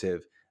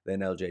explosive than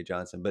LJ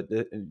Johnson. But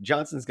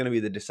Johnson's going to be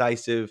the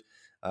decisive,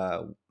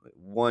 uh,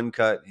 one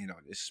cut,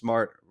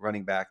 smart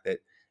running back that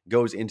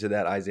goes into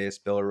that Isaiah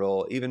Spiller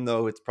role. Even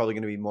though it's probably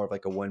going to be more of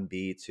like a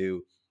 1B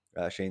to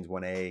Shane's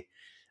 1A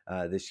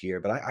this year.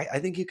 But I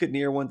think he could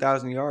near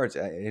 1,000 yards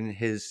in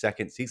his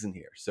second season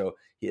here. So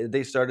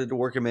they started to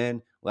work him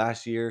in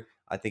last year.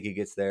 I think he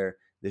gets there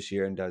this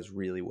year and does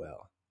really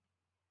well.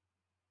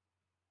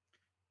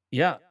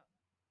 Yeah,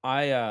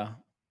 I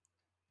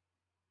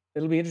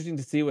it'll be interesting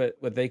to see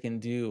what they can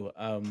do.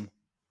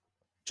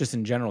 Just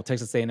in general,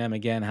 Texas A&M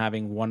again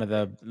having one of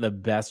the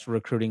best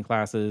recruiting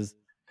classes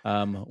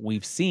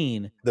we've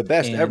seen, The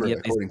best and ever, yet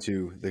they according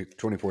to the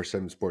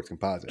 24/7 Sports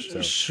Composite.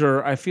 So,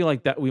 sure, I feel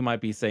like that we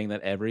might be saying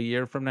that every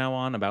year from now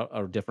on about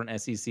a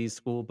different SEC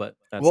school, but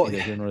that's well,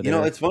 neither here nor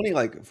there. it's funny.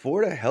 Like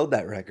Florida held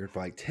that record for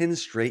like 10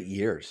 straight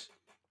years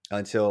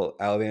until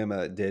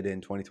Alabama did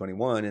in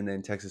 2021, and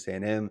then Texas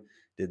A&M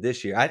did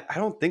this year. I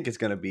don't think it's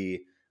going to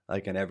be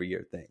like an every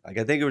year thing. Like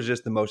I think it was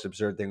just the most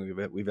absurd thing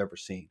we've ever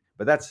seen.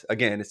 But that's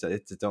again, it's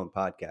its own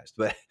podcast.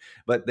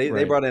 But they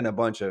Right. brought in a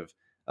bunch of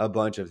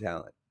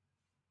talent.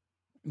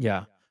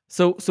 Yeah.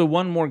 So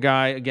one more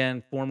guy,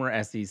 again, former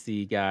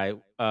SEC guy.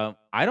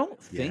 I don't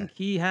Yeah. think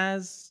he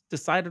has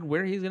decided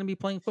where he's going to be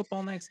playing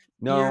football next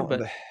year, No,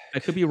 but I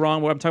could be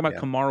wrong. Well, I'm talking about yeah,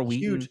 Kamar huge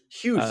Wheaton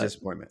huge uh,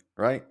 disappointment,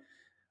 right?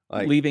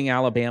 Like leaving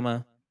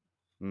Alabama.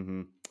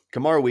 hmm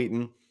Kamar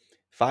Wheaton,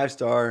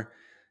 5-star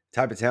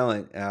type of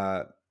talent.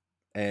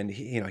 And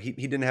he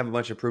didn't have a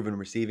bunch of proven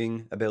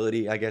receiving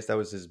ability. I guess that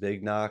was his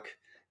big knock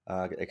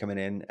coming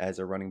in as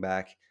a running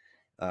back.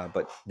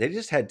 But they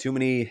just had too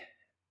many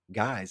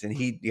guys, and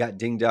he got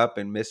dinged up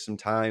and missed some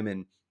time,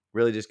 and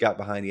really just got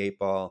behind the eight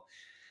ball.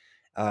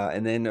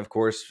 And then, of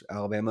course,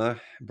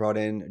 Alabama brought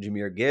in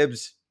Jameer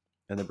Gibbs,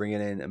 and they're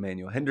bringing in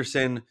Emmanuel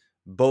Henderson,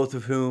 both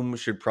of whom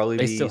should probably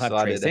They be still have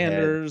Trey slotted ahead.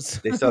 Sanders.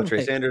 They still have Trey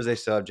Like, Sanders. They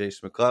still have Jason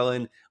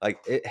McClellan.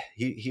 Like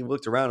he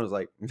looked around and was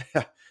like,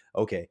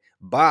 "Okay,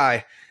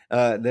 bye.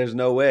 There's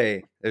no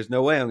way. There's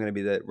no way I'm going to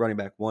be the running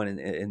back one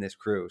in this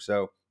crew."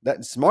 So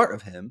that's smart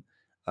of him.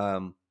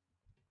 Um,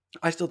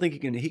 I still think he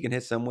can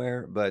hit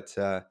somewhere, but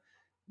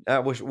I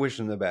wish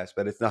him the best.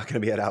 But it's not going to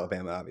be at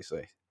Alabama,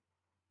 obviously.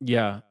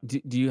 yeah.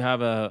 Do you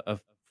have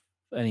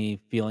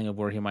any feeling of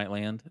where he might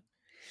land?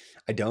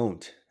 I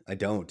don't.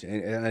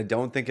 And I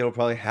don't think it'll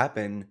probably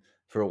happen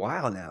for a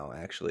while now,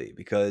 actually,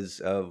 because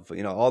of,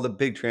 all the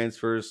big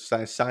transfers,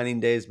 signing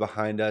days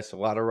behind us. A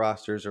lot of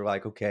rosters are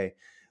like, okay,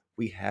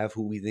 we have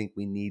who we think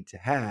we need to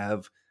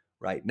have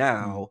right Mm.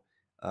 now.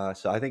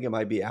 So I think it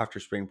might be after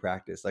spring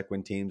practice, like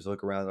when teams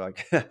look around, they're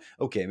like,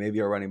 okay, maybe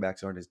our running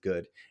backs aren't as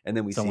good. And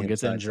then we see Someone him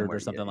gets sign injured somewhere. or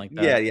something like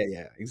Yeah, that. yeah,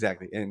 yeah,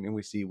 exactly. And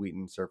we see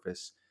Wheaton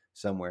surface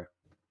somewhere.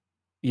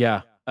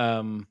 Yeah.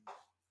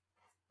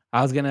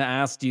 I was gonna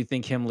ask, do you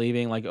think him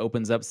leaving like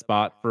opens up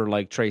spot for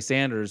like Trey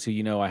Sanders, who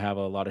I have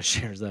a lot of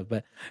shares of,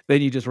 but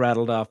then you just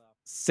rattled off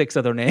 6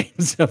 other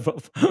names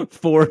of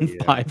 4 and Yeah.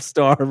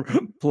 5-star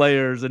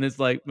players, and it's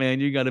like, man,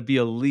 you got to be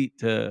elite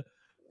to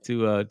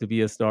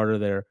be a starter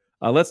there.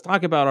 Let's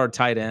talk about our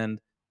tight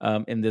end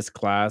in this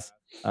class.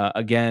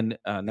 Again,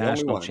 The only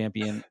national one.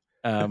 champion,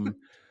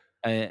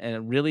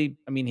 and really,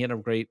 I mean, he had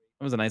it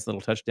was a nice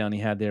little touchdown he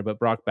had there, but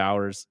Brock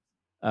Bowers.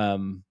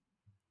 Um,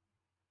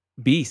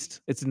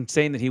 Beast. It's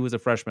insane that he was a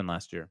freshman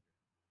last year.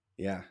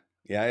 Yeah.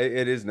 Yeah,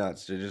 it is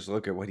nuts to just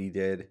look at what he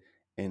did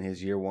in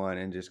his year one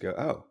and just go,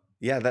 oh,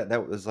 yeah,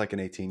 that was like an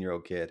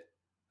 18-year-old kid.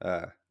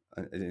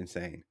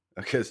 Insane.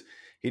 Because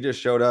he just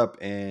showed up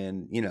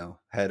and,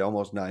 had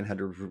almost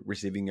 900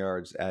 receiving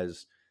yards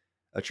as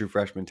a true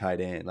freshman tight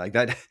end. Like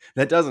that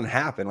that doesn't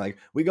happen. Like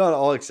we got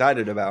all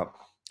excited about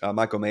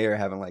Michael Mayer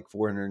having like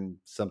 400 and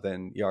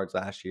something yards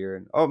last year,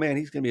 and oh man,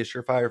 he's gonna be a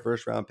surefire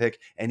first round pick,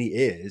 and he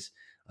is.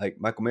 Like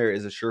Michael Mayer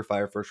is a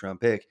surefire first round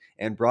pick,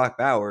 and Brock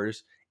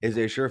Bowers is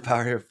a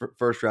surefire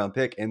first round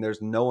pick, and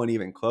there's no one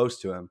even close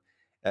to him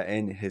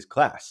in his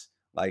class.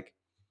 Like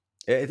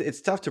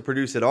it's tough to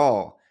produce it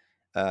all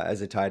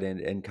as a tight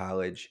end in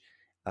college.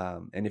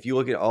 And if you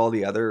look at all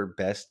the other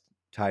best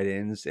tight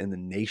ends in the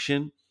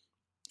nation,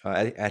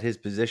 at his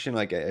position,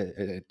 like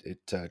a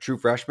true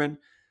freshman,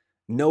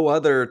 no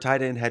other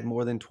tight end had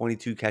more than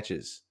 22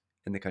 catches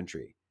in the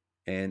country,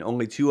 and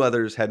only 2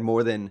 others had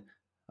more than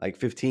like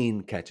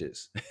 15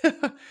 catches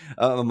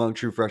among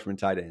true freshman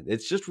tight end.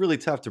 It's just really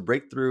tough to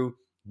break through,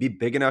 be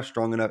big enough,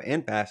 strong enough,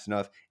 and fast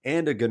enough,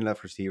 and a good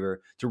enough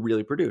receiver to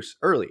really produce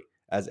early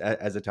as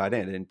a tight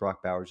end. And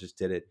Brock Bowers just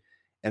did it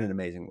in an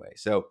amazing way.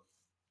 So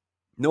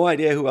no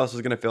idea who else is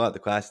going to fill out the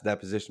class at that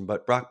position,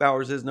 but Brock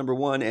Bowers is number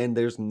one, and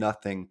there's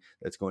nothing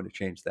that's going to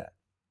change that.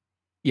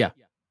 Yeah,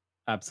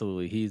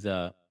 absolutely. He's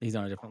on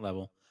a different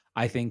level.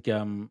 I think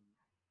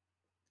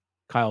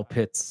Kyle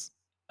Pitts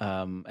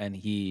and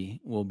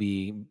he will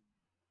be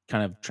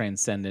kind of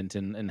transcendent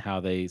in how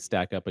they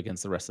stack up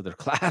against the rest of their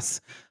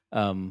class.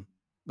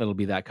 It'll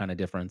be that kind of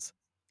difference.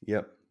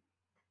 Yep.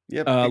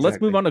 Yep. Let's move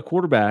Exactly. on to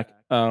quarterback.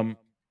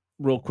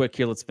 Real quick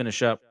here, let's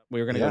finish up.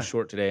 We were going to go Yeah.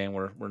 short today, and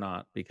we're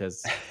not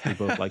because we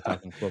both like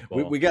talking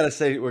football. we got to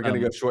say we're going to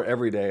go Um, short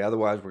every day.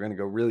 Otherwise, we're going to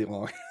go really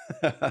long.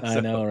 I So,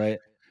 know, right?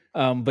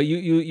 But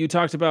you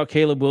talked about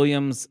Caleb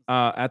Williams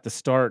at the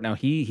start. Now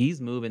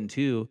he's moving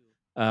too,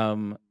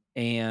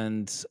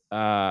 and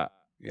yep.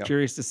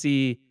 curious to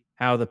see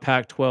how the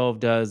Pac-12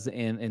 does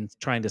in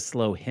trying to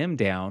slow him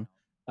down.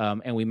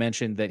 And we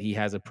mentioned that he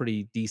has a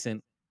pretty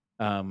decent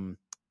um,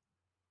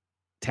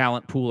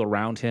 talent pool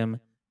around him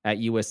at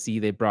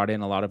USC. They brought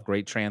in a lot of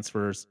great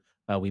transfers.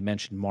 We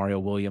mentioned Mario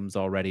Williams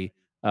already.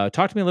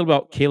 Talk to me a little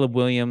about Caleb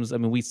Williams. I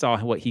mean, we saw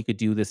what he could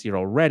do this year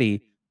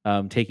already,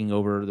 taking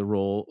over the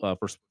role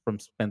from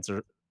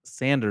Spencer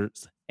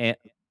Sanders and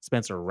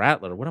Spencer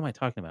Rattler. What am I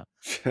talking about?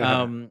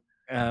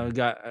 We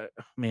got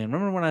man.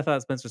 Remember when I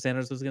thought Spencer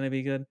Sanders was going to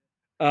be good?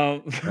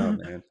 Oh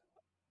man,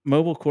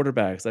 Mobile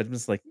quarterbacks. I'm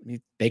just like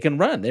they can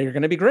run. They're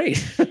going to be great.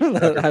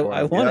 sucker for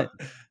I him. want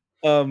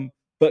Yep. it.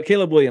 But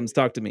Caleb Williams,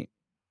 talk to me.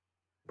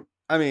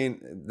 I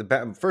mean,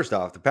 first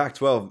off, the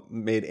Pac-12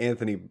 made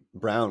Anthony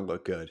Brown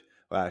look good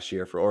last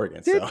year for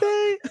Oregon. Did So,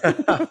 they?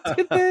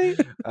 Did they?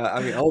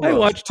 I mean, I almost,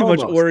 watched too much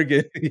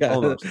Oregon. Yeah.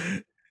 almost.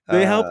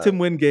 They helped Uh, him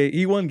win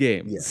he won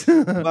games. Yes,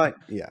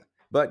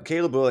 but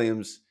Caleb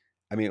Williams.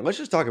 I mean, let's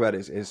just talk about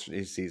his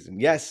season.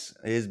 Yes,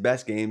 his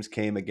best games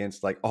came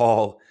against like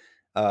all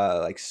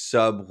like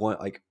sub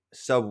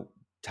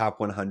top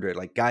 100,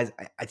 like guys,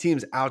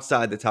 teams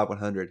outside the top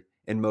 100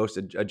 in most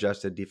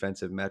adjusted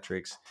defensive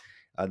metrics.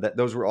 That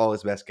those were all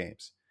his best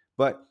games.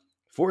 But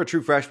for a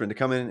true freshman to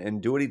come in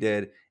and do what he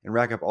did and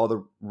rack up all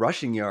the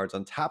rushing yards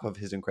on top of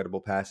his incredible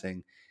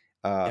passing,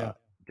 uh, Yeah.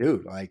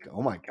 dude, like,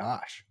 oh my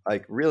gosh,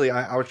 like really,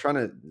 I was trying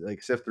to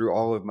like sift through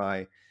all of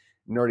my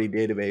nerdy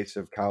database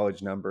of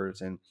college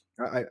numbers, and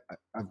I've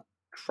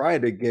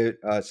tried to get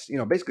us,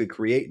 basically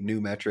create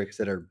new metrics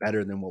that are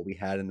better than what we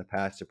had in the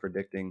past to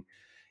predicting,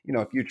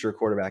 future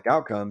quarterback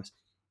outcomes.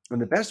 And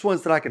the best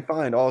ones that I can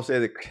find all say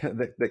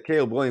that that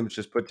Caleb Williams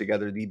just put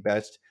together the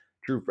best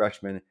true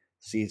freshman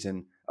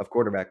season of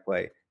quarterback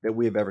play that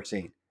we have ever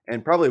seen,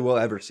 and probably will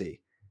ever see.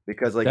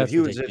 Because like if That's he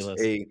was just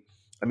ridiculous.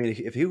 I mean,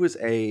 if he was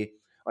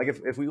like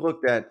if we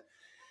looked at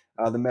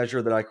the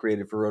measure that I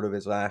created for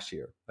RotoViz last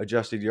year,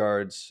 adjusted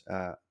yards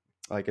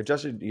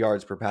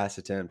per pass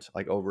attempt,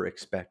 like over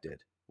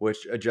expected,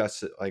 which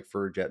adjusts it like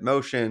for jet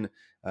motion,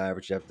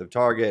 average depth of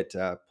target,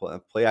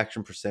 play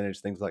action percentage,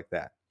 things like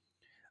that.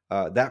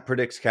 that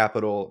predicts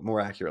capital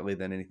more accurately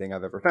than anything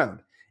I've ever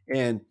found.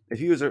 And if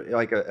he was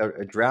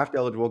a draft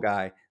eligible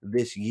guy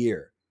this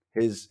year,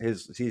 his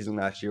season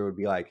last year would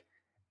be like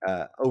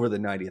over the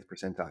 90th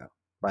percentile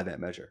by that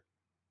measure.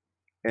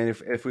 And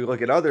if we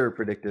look at other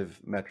predictive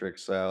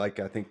metrics, like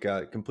I think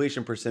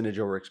completion percentage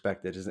over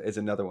expected is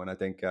another one I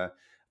think a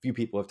few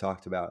people have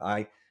talked about.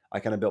 I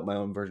kind of built my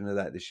own version of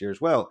that this year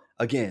as well.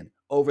 Again,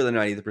 over the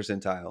 90th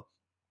percentile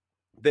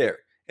there.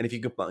 And if you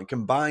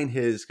combine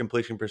his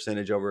completion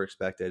percentage over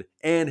expected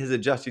and his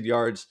adjusted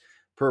yards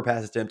per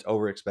pass attempt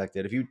over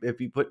expected, if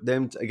you put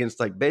them against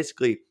like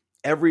basically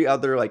every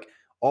other, like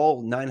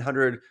all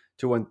 900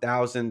 to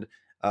 1,000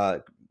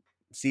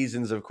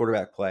 seasons of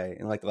quarterback play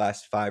in like the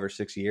last 5 or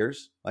 6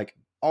 years, like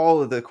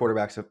all of the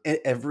quarterbacks of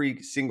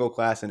every single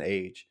class and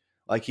age,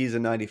 like he's a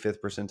 95th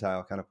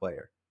percentile kind of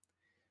player.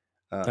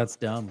 That's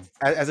dumb.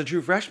 As a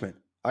true freshman,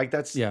 like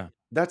Yeah.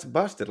 that's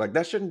busted. Like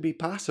that shouldn't be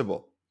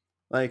possible.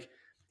 Like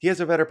he has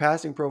a better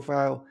passing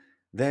profile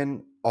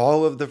than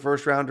all of the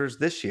first rounders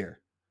this year.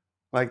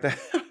 Like that.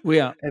 Well,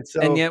 yeah. And And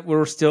so, yet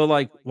we're still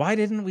like, why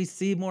didn't we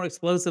see more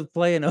explosive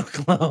play in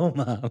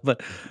Oklahoma?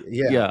 But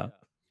yeah. yeah,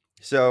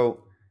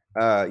 So,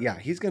 yeah,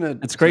 he's gonna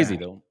it's crazy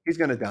smash. though. He's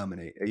gonna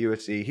dominate at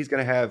USC. He's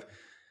gonna have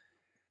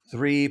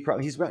he's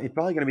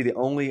probably gonna be the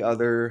only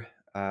other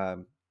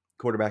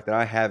quarterback that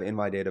I have in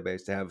my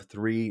database to have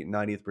 3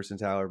 90th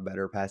percentile or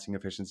better passing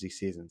efficiency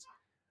seasons.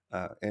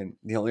 And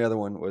the only other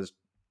one was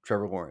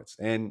Trevor Lawrence.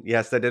 And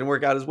yes, that didn't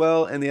work out as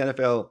well in the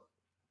NFL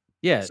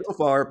Yeah. so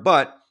far,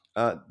 but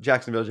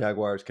Jacksonville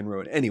Jaguars can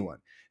ruin anyone.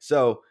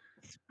 So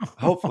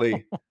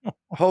hopefully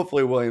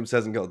Williams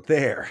doesn't go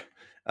there.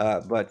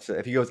 But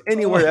if he goes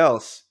anywhere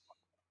else,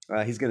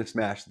 he's going to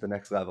smash at the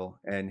next level.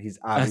 And he's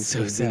That's so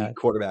obviously the sad.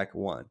 quarterback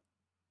one.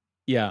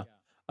 Yeah.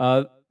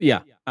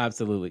 Yeah,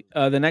 absolutely.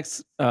 The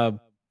next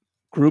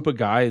group of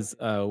guys,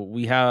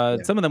 we had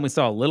Yeah. some of them we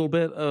saw a little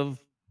bit of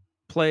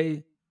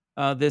play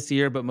this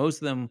year, but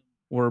most of them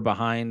were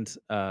behind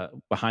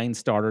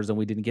starters, and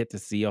we didn't get to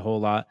see a whole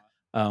lot.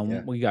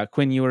 Yeah. We got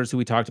Quinn Ewers, who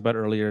we talked about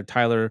earlier,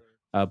 Tyler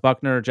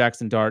Buckner,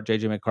 Jackson Dart,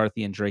 JJ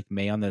McCarthy, and Drake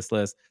May on this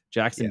list.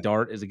 Jackson Yeah.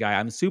 Dart is a guy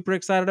I'm super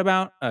excited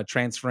about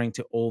transferring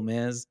to Ole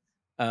Miss,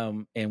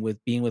 and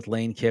with being with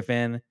Lane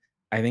Kiffin,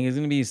 I think it's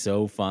going to be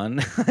so fun.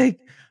 like,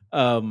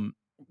 um,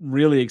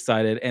 really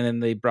excited. And then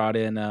they brought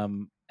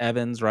in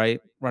Evans, right,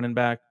 running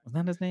back. Was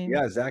that his name?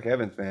 Yeah. Zach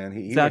Evans, man.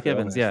 He went Zach to Ole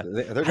Evans, Miss. yeah.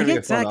 They're I going to be a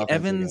get fun Zach offense again.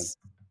 Evans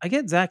I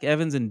get Zach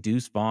Evans and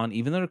Deuce Vaughn,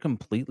 even though they're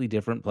completely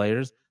different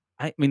players.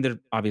 I mean, they're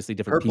obviously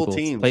different Purple people.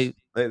 teams. Play,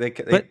 They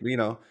but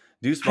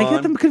Deuce I get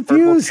Vaughn, them purple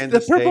confused. The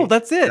Kansas purple, State,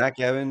 that's it. Zach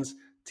Evans,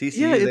 Yeah, TCU,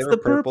 they it's were the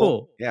purple.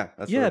 purple. Yeah, that's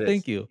what Yeah, it is.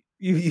 thank you.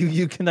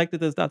 You connected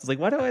those dots. It's like,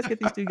 why do I always get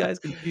these two guys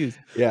confused?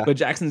 Yeah. But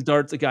Jackson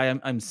Dart's a guy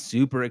I'm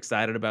super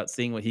excited about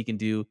seeing what he can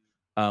do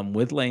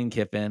with Lane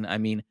Kiffin. I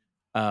mean,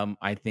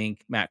 I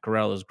think Matt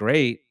Corral is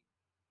great.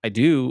 I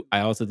do. I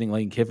also think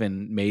Lane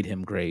Kiffin made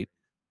him great.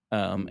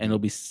 And Mhm. it'll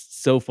be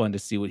so fun to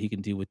see what he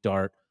can do with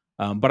Dart.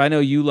 But I know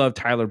you love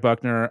Tyler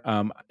Buckner.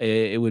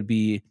 It would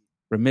be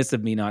remiss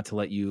of me not to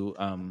let you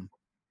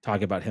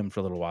talk about him for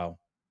a little while.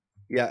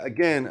 Yeah,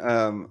 again,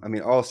 I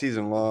mean, all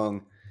season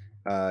long,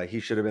 he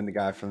should have been the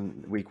guy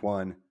from week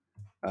one,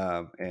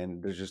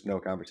 and there's just no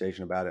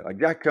conversation about it. Like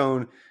Jack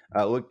Cohn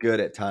looked good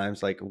at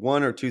times, like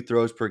 1 or 2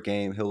 throws per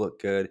game, he'll look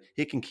good.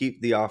 He can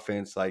keep the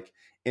offense like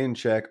in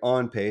check,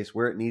 on pace,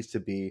 where it needs to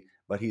be,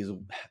 but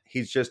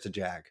he's just a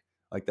Jag.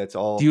 Like that's Do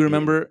all you he is.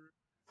 remember?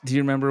 Do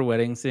you remember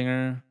Wedding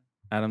Singer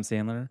Adam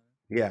Sandler?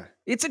 Yeah.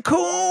 It's a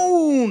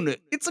cone.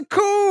 It's a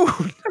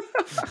cone.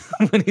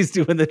 When he's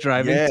doing the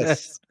driving Yes.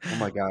 test. Oh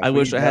my gosh, I we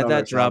wish need I that had on our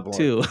that drop soundboard.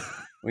 too.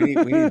 We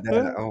need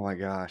that. Oh my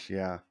gosh,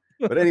 yeah.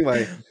 But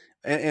anyway,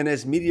 and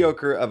as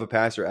mediocre of a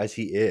passer as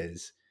he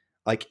is,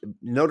 like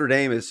Notre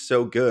Dame is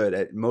so good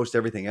at most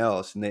everything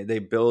else, and they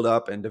build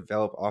up and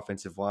develop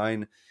offensive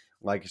line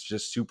like it's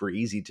just super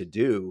easy to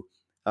do.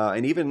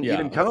 And even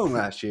Yeah. Cone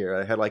last year,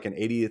 I had like an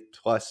 80th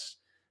plus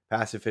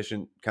pass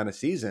efficient kind of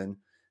season.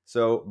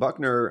 So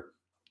Buckner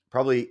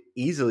probably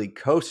easily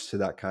coasts to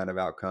that kind of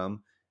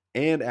outcome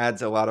and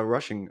adds a lot of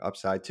rushing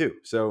upside too.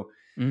 So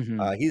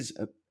Mhm. he's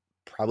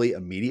probably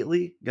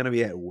immediately going to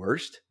be at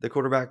worst the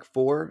quarterback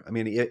 4. I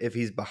mean, if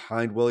he's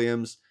behind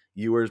Williams,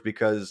 Ewers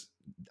because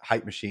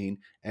hype machine,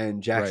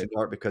 and Jackson Right.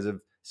 Dart because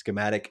of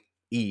schematic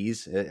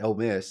ease at Ole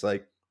Miss,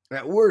 like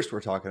at worst,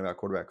 we're talking about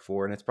quarterback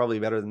 4, and it's probably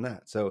better than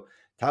that. So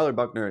Tyler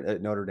Buckner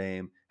at Notre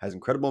Dame has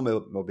incredible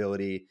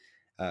mobility,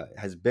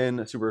 has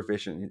been super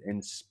efficient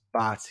in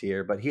spots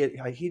here, but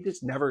he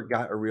just never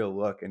got a real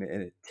look, and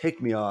it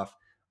ticked me off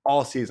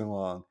all season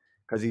long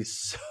because he's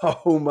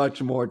so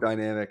much more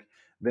dynamic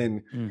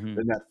than Mhm.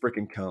 that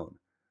freaking Cone.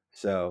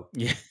 So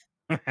Yeah.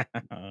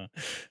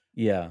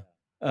 Yeah.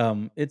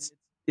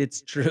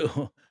 It's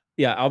true.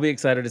 Yeah, I'll be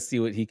excited to see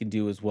what he can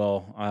do as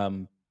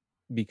well.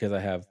 Because I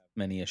have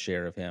many a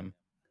share of him.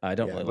 I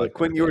don't yeah, really but like Notre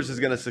Quinn Ewers Dame is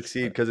very going to much,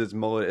 succeed but because his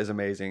mullet is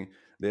amazing.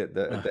 The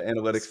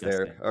analytics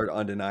there disgusting. are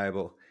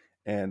undeniable,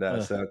 and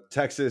Ugh. so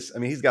Texas. I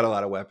mean, he's got a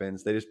lot of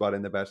weapons. They just brought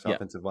in the best Yeah.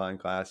 offensive line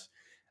class.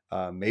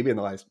 maybe in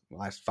the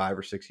last 5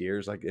 or 6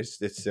 years. Like it's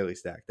silly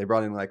stacked. They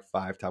brought in like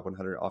 5 top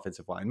 100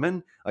 offensive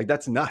linemen. Like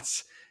that's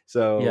nuts. Yeah,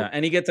 So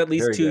and he gets at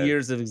least very 2 good.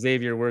 years of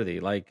Xavier Worthy.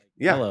 Like,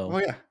 Yeah. hello. Oh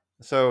yeah.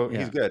 So he's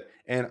Yeah, good.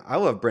 And I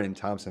love Brennan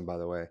Thompson, by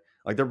the way.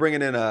 Like they're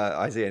bringing in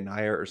Isaiah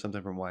Neyer or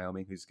something from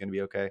Wyoming who's going to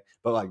be okay.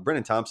 But like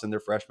Brennan Thompson, their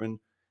freshman,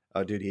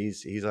 dude,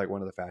 he's like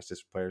one of the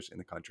fastest players in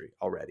the country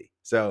already.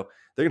 So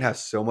they're gonna have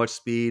so much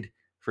speed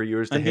for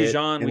years to and hit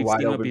Bijan, in we've wide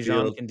seen what open Bijan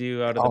field. can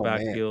do out of the Oh man,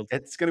 backfield.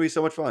 it's gonna be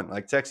so much fun.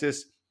 Like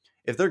Texas,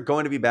 if they're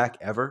going to be back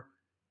ever,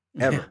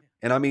 Yeah,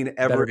 and I mean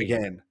ever better be.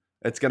 again,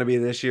 it's gonna be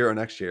this year or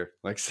next year.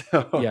 Like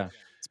so, Yeah,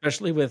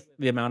 especially with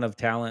the amount of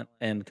talent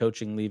and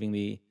coaching leaving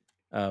the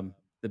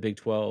Big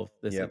 12.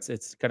 This yep,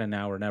 it's kind of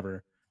now or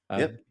never. Uh,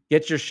 yep.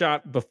 get your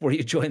shot before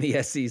you join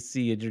the SEC,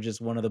 and you're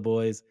just one of the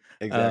boys.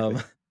 Exactly.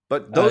 Um,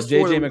 But those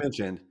 4 that JJ we Mc,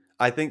 mentioned,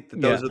 I think that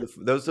yeah,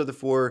 those are the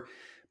 4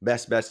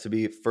 best bets to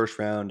be first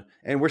round.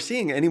 And we're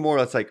seeing any more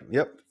that's like,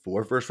 yep,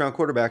 4 first round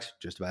quarterbacks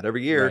just about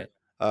every year.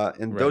 right,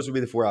 And right, those would be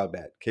the 4 I would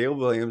bet. Caleb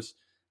Williams,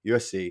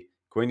 USC,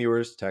 Quinn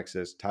Ewers,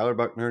 Texas, Tyler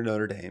Buckner,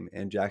 Notre Dame,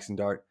 and Jackson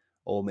Dart,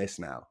 Ole Miss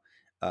now.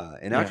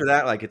 And yeah, after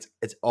that, like it's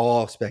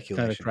all kind of a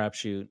speculation.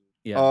 crapshoot.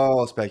 Yeah,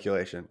 All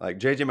speculation. Like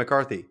JJ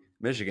McCarthy,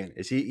 Michigan,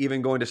 is he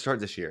even going to start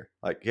this year?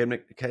 Like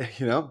like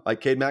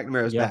Cade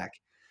McNamara's yeah, back.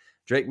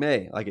 Drake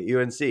May, like at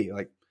UNC,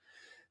 like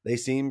they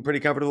seem pretty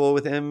comfortable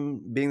with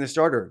him being the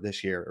starter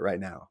this year right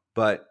now.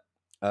 But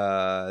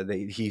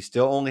he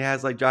still only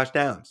has like Josh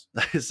Downs.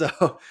 So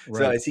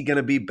right. is he going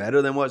to be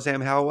better than what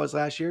Sam Howell was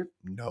last year?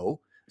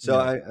 No. So No,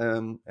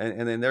 I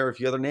and then there are a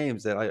few other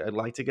names that I'd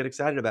like to get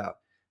excited about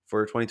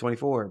for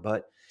 2024,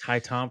 but Ty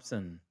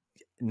Thompson.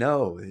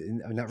 no,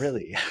 not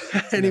really It's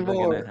never gonna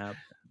anymore. happen.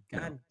 No,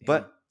 God damn.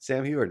 but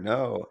Sam Heward,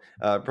 no.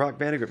 Brock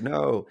Vandegrift,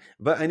 no.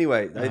 But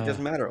anyway, it Uh,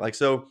 doesn't matter. Like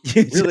so,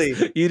 you just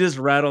really, you just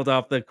rattled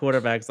off the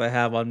quarterbacks I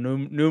have on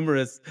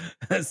numerous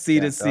C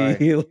yeah. to C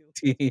Sorry,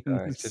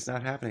 it's just teams.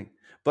 not happening.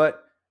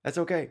 But that's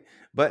okay.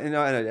 But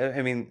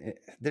I mean,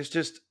 there's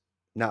just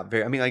not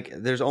very. I mean, like,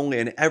 there's only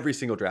in every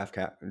single draft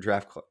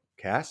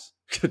class.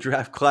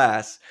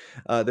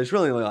 There's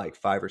really only like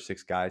 5 or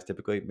 6 guys,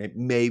 typically,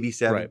 maybe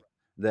 7, Right.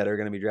 that are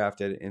going to be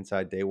drafted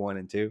inside day 1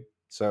 and 2.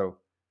 So,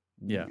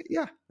 Yeah.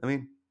 yeah, I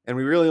mean, and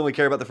we really only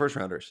care about the first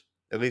rounders,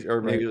 at least,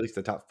 or maybe Right. at least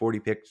the top 40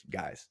 picked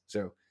guys.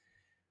 So,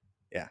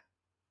 yeah,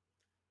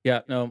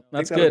 Yeah. No, I think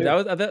that's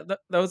that'll good. do.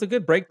 That was a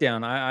good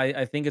breakdown.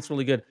 I think it's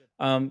really good.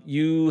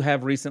 You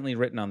have recently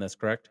written on this,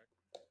 correct?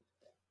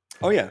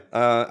 Oh yeah,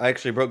 I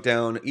actually broke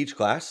down each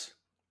class.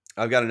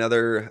 I've got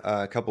another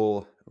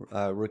couple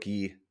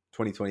rookie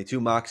 2022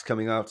 mocks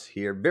coming out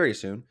here very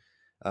soon.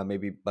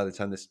 Maybe by the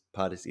time this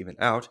pod is even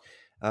out.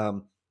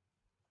 Um,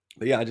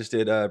 but yeah, I just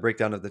did a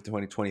breakdown of the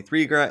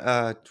 2023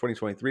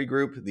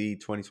 group, the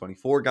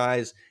 2024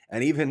 guys,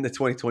 and even the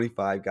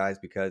 2025 guys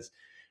because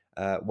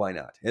why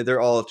not?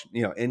 They're all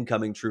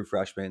incoming true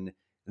freshmen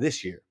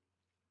this year.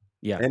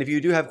 Yeah. And if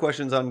you do have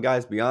questions on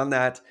guys beyond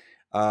that,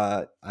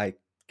 I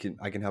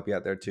can help you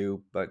out there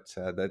too. But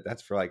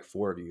that's for like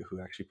 4 of you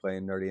who actually play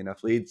in nerdy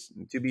enough leagues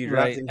to be Right.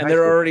 drafting And high they're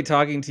school already players.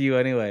 talking to you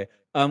anyway.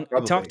 Talk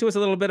Probably. to us a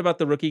little bit about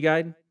the rookie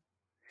guide.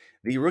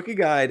 The rookie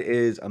guide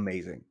is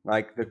amazing.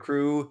 Like the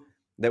crew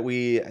that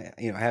we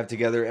have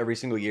together every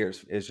single year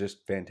is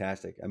just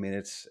fantastic. I mean,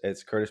 it's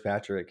Curtis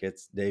Patrick,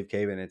 it's Dave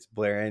Caven, it's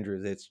Blair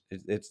Andrews,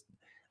 it's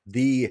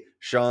the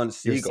Sean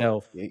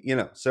Siegel.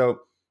 Yourself. So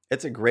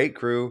it's a great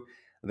crew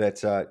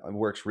that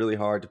works really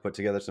hard to put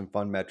together some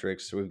fun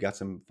metrics. So we've got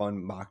some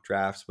fun mock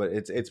drafts, but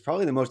it's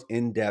probably the most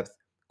in-depth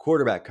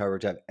quarterback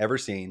coverage I've ever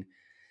seen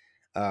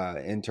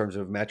in terms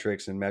of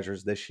metrics and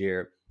measures this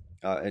year.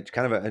 It's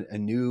kind of a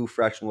new,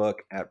 fresh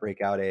look at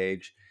breakout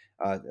age.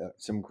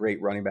 Some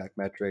great running back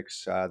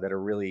metrics that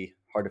are really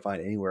hard to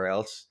find anywhere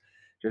else.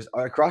 Just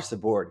across the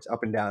board, it's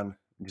up and down,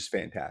 just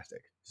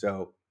fantastic.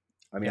 So,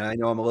 I mean, Yeah. I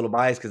know I'm a little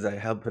biased because I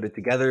helped put it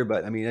together,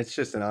 but I mean, it's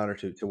just an honor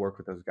to work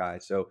with those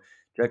guys. So,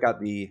 check out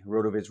the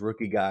RotoViz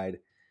Rookie Guide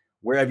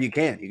wherever you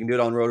can. You can do it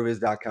on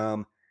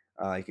rotoviz.com.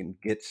 You can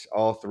get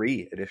all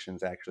 3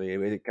 editions, actually.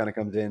 It kind of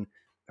comes in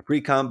a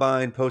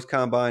pre-combine,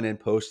 post-combine, and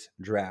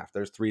post-draft.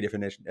 There's 3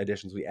 different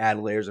editions. We add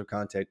layers of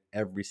content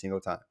every single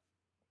time.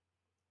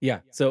 Yeah,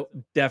 so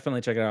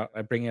definitely check it out.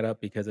 I bring it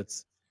up because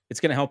it's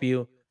going to help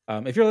you.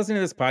 If you're listening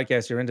to this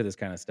podcast, you're into this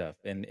kind of stuff,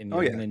 and Oh you're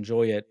going yeah, to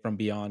enjoy it from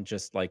beyond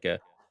just like a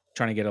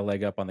trying to get a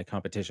leg up on the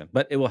competition.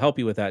 But it will help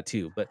you with that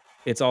too. But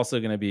it's also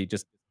going to be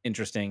just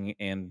interesting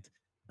and,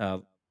 uh,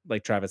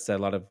 like Travis said,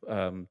 a lot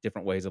of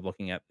different ways of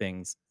looking at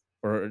things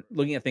or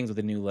looking at things with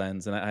a new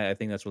lens, and I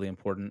think that's really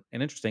important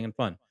and interesting and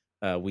fun.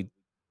 We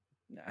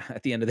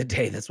at the end of the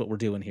day, that's what we're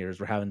doing here is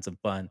we're having some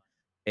fun,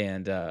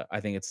 and I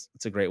think it's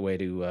a great way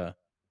to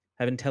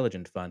have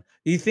intelligent fun.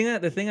 You think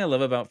that the thing I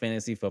love about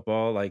fantasy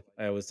football, like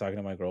I was talking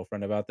to my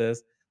girlfriend about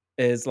this,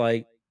 is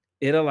like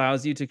it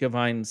allows you to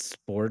combine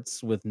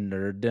sports with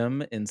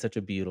nerddom in such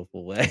a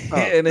beautiful way. oh,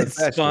 And the it's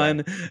best way, fun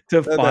to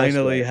the best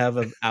finally way. have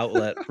an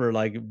outlet for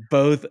like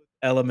both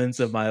elements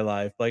of my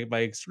life, like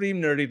my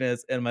extreme nerdiness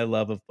and my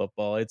love of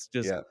football. It's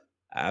just Yeah,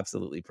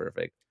 Absolutely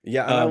perfect.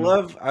 Yeah, and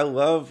I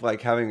love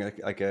like having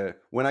a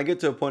when I get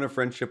to a point of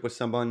friendship with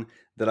someone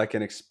that I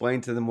can explain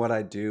to them what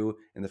I do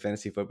in the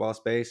fantasy football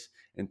space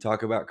and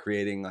talk about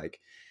creating like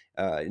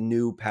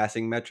new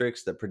passing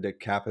metrics that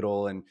predict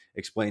capital and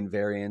explain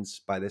variance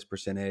by this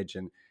percentage,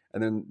 and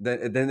then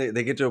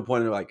they get to a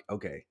point of like,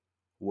 okay,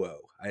 whoa,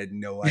 I had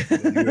no idea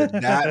you were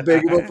that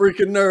big of a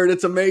freaking nerd.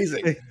 It's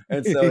amazing,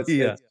 and so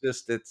Yeah,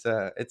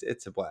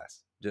 it's a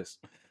blast just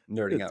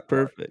nerding it's out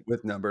perfect.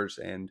 with numbers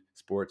and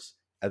sports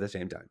at the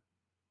same time.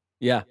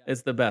 Yeah,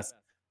 it's the best.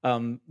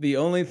 The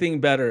only thing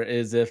better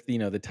is if,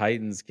 the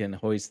Titans can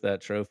hoist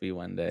that trophy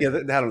one Yeah,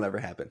 day. that'll never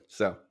happen.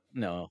 So,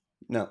 No.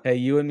 no. Hey,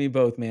 you and me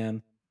both,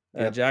 man.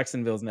 Yep.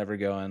 Jacksonville's never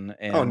going,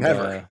 Oh, and,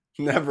 never.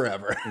 Never,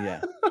 ever.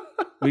 yeah.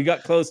 We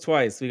got close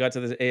twice. We got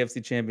to the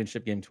AFC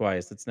Championship game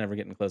twice. It's never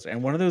getting closer,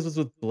 and one of those was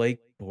with Blake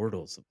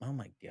Bortles. Oh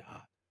my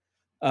god.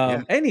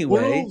 Yeah.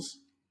 Anyway, Worlds.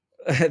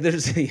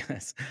 there's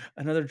yes,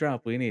 another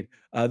drop we need.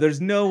 There's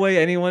no way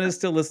anyone is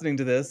still listening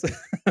to this,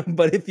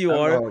 but if you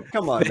are, Oh,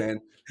 come on, man.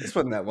 This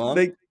wasn't that long.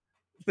 thank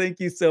thank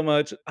you so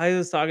much. I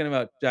was talking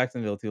about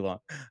Jacksonville too long.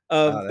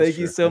 That's Thank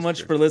you true. so That's much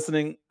true. for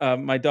listening.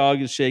 My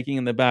dog is shaking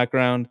in the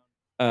background.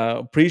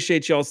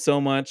 Appreciate y'all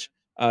so much.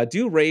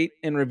 Do rate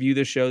and review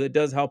the show. That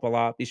does help a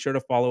lot. Be sure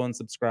to follow and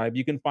subscribe.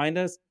 You can find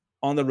us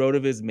on the Road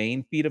of His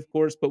main feed, of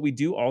course, but we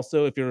do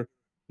also, if you're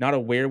not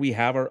aware, we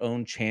have our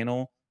own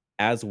channel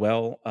as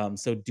well.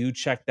 So do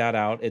check that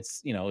out.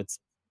 It's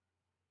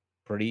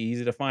pretty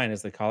easy to find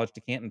as the College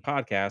to Canton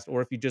podcast,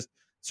 or if you just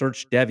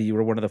search Devy,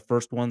 we're one of the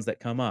first ones that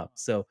come up.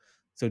 So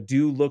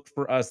do look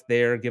for us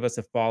there. Give us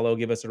a follow,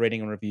 give us a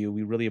rating and review.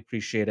 We really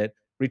appreciate it.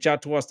 Reach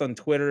out to us on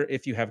Twitter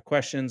if you have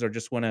questions or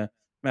just want to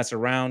mess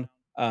around.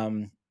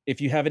 If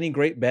you have any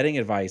great betting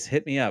advice,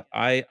 hit me up.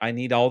 I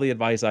need all the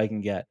advice I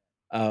can get.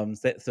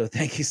 So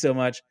thank you so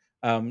much.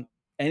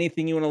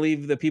 Anything you want to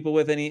leave the people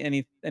with?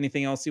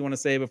 Anything else you want to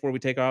say before we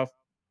take off?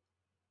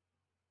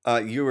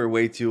 You were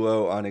way too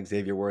low on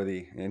Xavier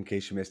Worthy, in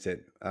case you missed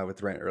it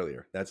with Rent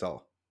earlier. That's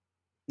all.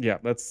 Yeah,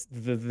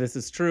 this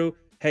is true.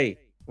 Hey,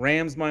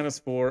 Rams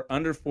 -4,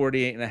 under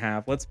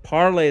 48.5. Let's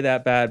parlay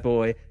that bad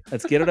boy.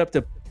 Let's get it up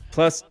to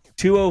plus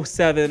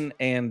 207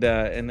 and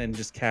then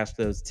just cash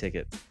those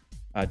tickets.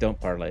 Don't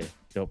parlay.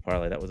 Don't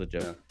parlay. That was a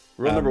joke. Yeah.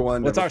 Rule number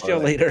one. We'll never talk to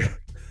y'all parlay. later.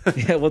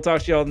 Yeah, we'll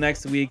talk to y'all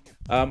next week.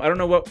 I don't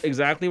know what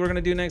exactly we're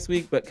gonna do next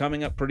week, but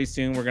coming up pretty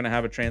soon, we're gonna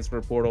have a transfer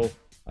portal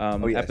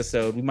yes.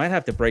 episode. We might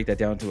have to break that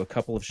down to a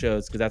couple of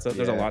shows because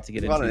there's a lot to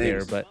get There's a lot into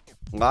of there. names.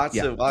 But lots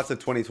yeah. of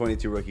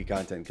 2022 rookie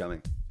content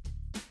coming.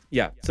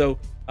 Yeah, so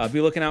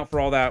be looking out for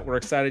all that. We're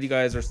excited you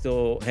guys are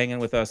still hanging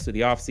with us through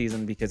the off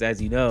season because,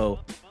 as you know,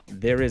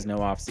 there is no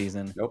off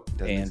season. Nope.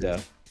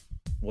 And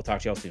we'll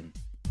talk to y'all soon.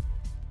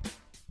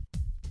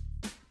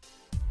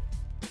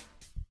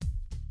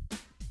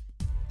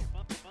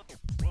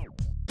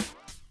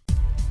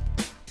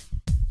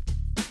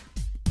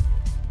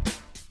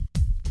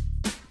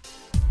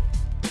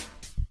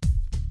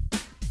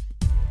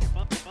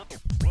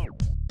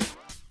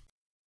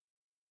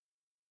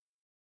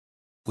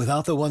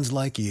 Without the ones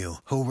like you,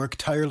 who work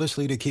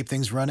tirelessly to keep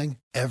things running,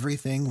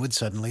 everything would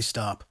suddenly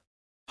stop.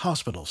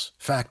 Hospitals,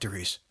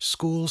 factories,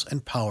 schools,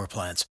 and power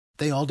plants,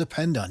 they all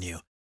depend on you.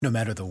 No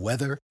matter the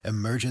weather,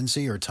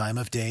 emergency, or time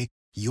of day,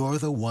 you're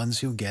the ones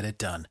who get it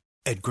done.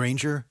 At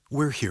Grainger,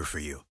 we're here for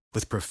you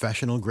with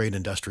professional-grade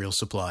industrial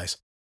supplies.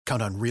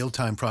 Count on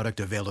real-time product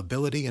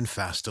availability and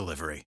fast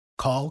delivery.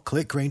 Call,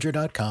 click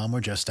Grainger.com, or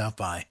just stop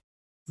by.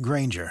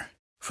 Grainger,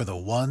 for the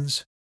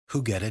ones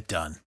who get it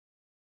done.